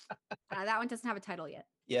 That one doesn't have a title yet.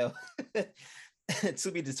 Yeah.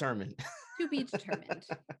 To be determined. To be determined.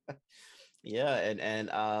 Yeah, and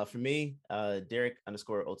for me, Derek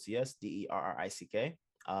 _OTS, DERRICK.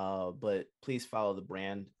 But please follow the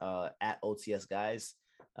brand at OTS Guys.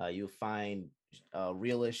 You'll find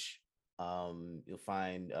realish. You'll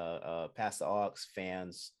find Past the Aux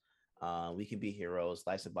fans. We Can Be Heroes,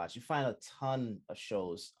 Life's a Botch. You find a ton of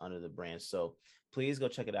shows under the brand. So please go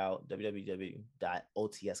check it out.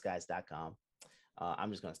 www.otsguys.com.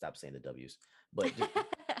 I'm just gonna stop saying the W's, but just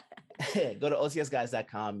go to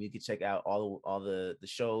otsguys.com. You can check out all the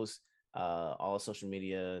shows, all social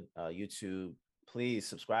media, YouTube. Please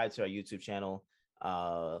subscribe to our YouTube channel.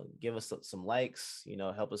 Give us some likes.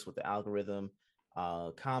 Help us with the algorithm.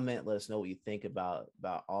 Comment. Let us know what you think about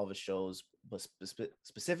all the shows, but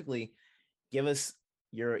specifically, give us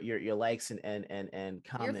your likes and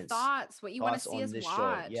comments, your thoughts, what you want to see us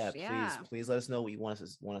watch. Show. Please let us know what you want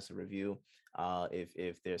us to review.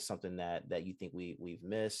 If there's something that you think we've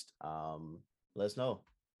missed, let us know.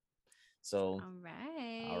 So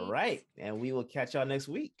all right, and we will catch y'all next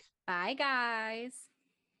week. Bye guys.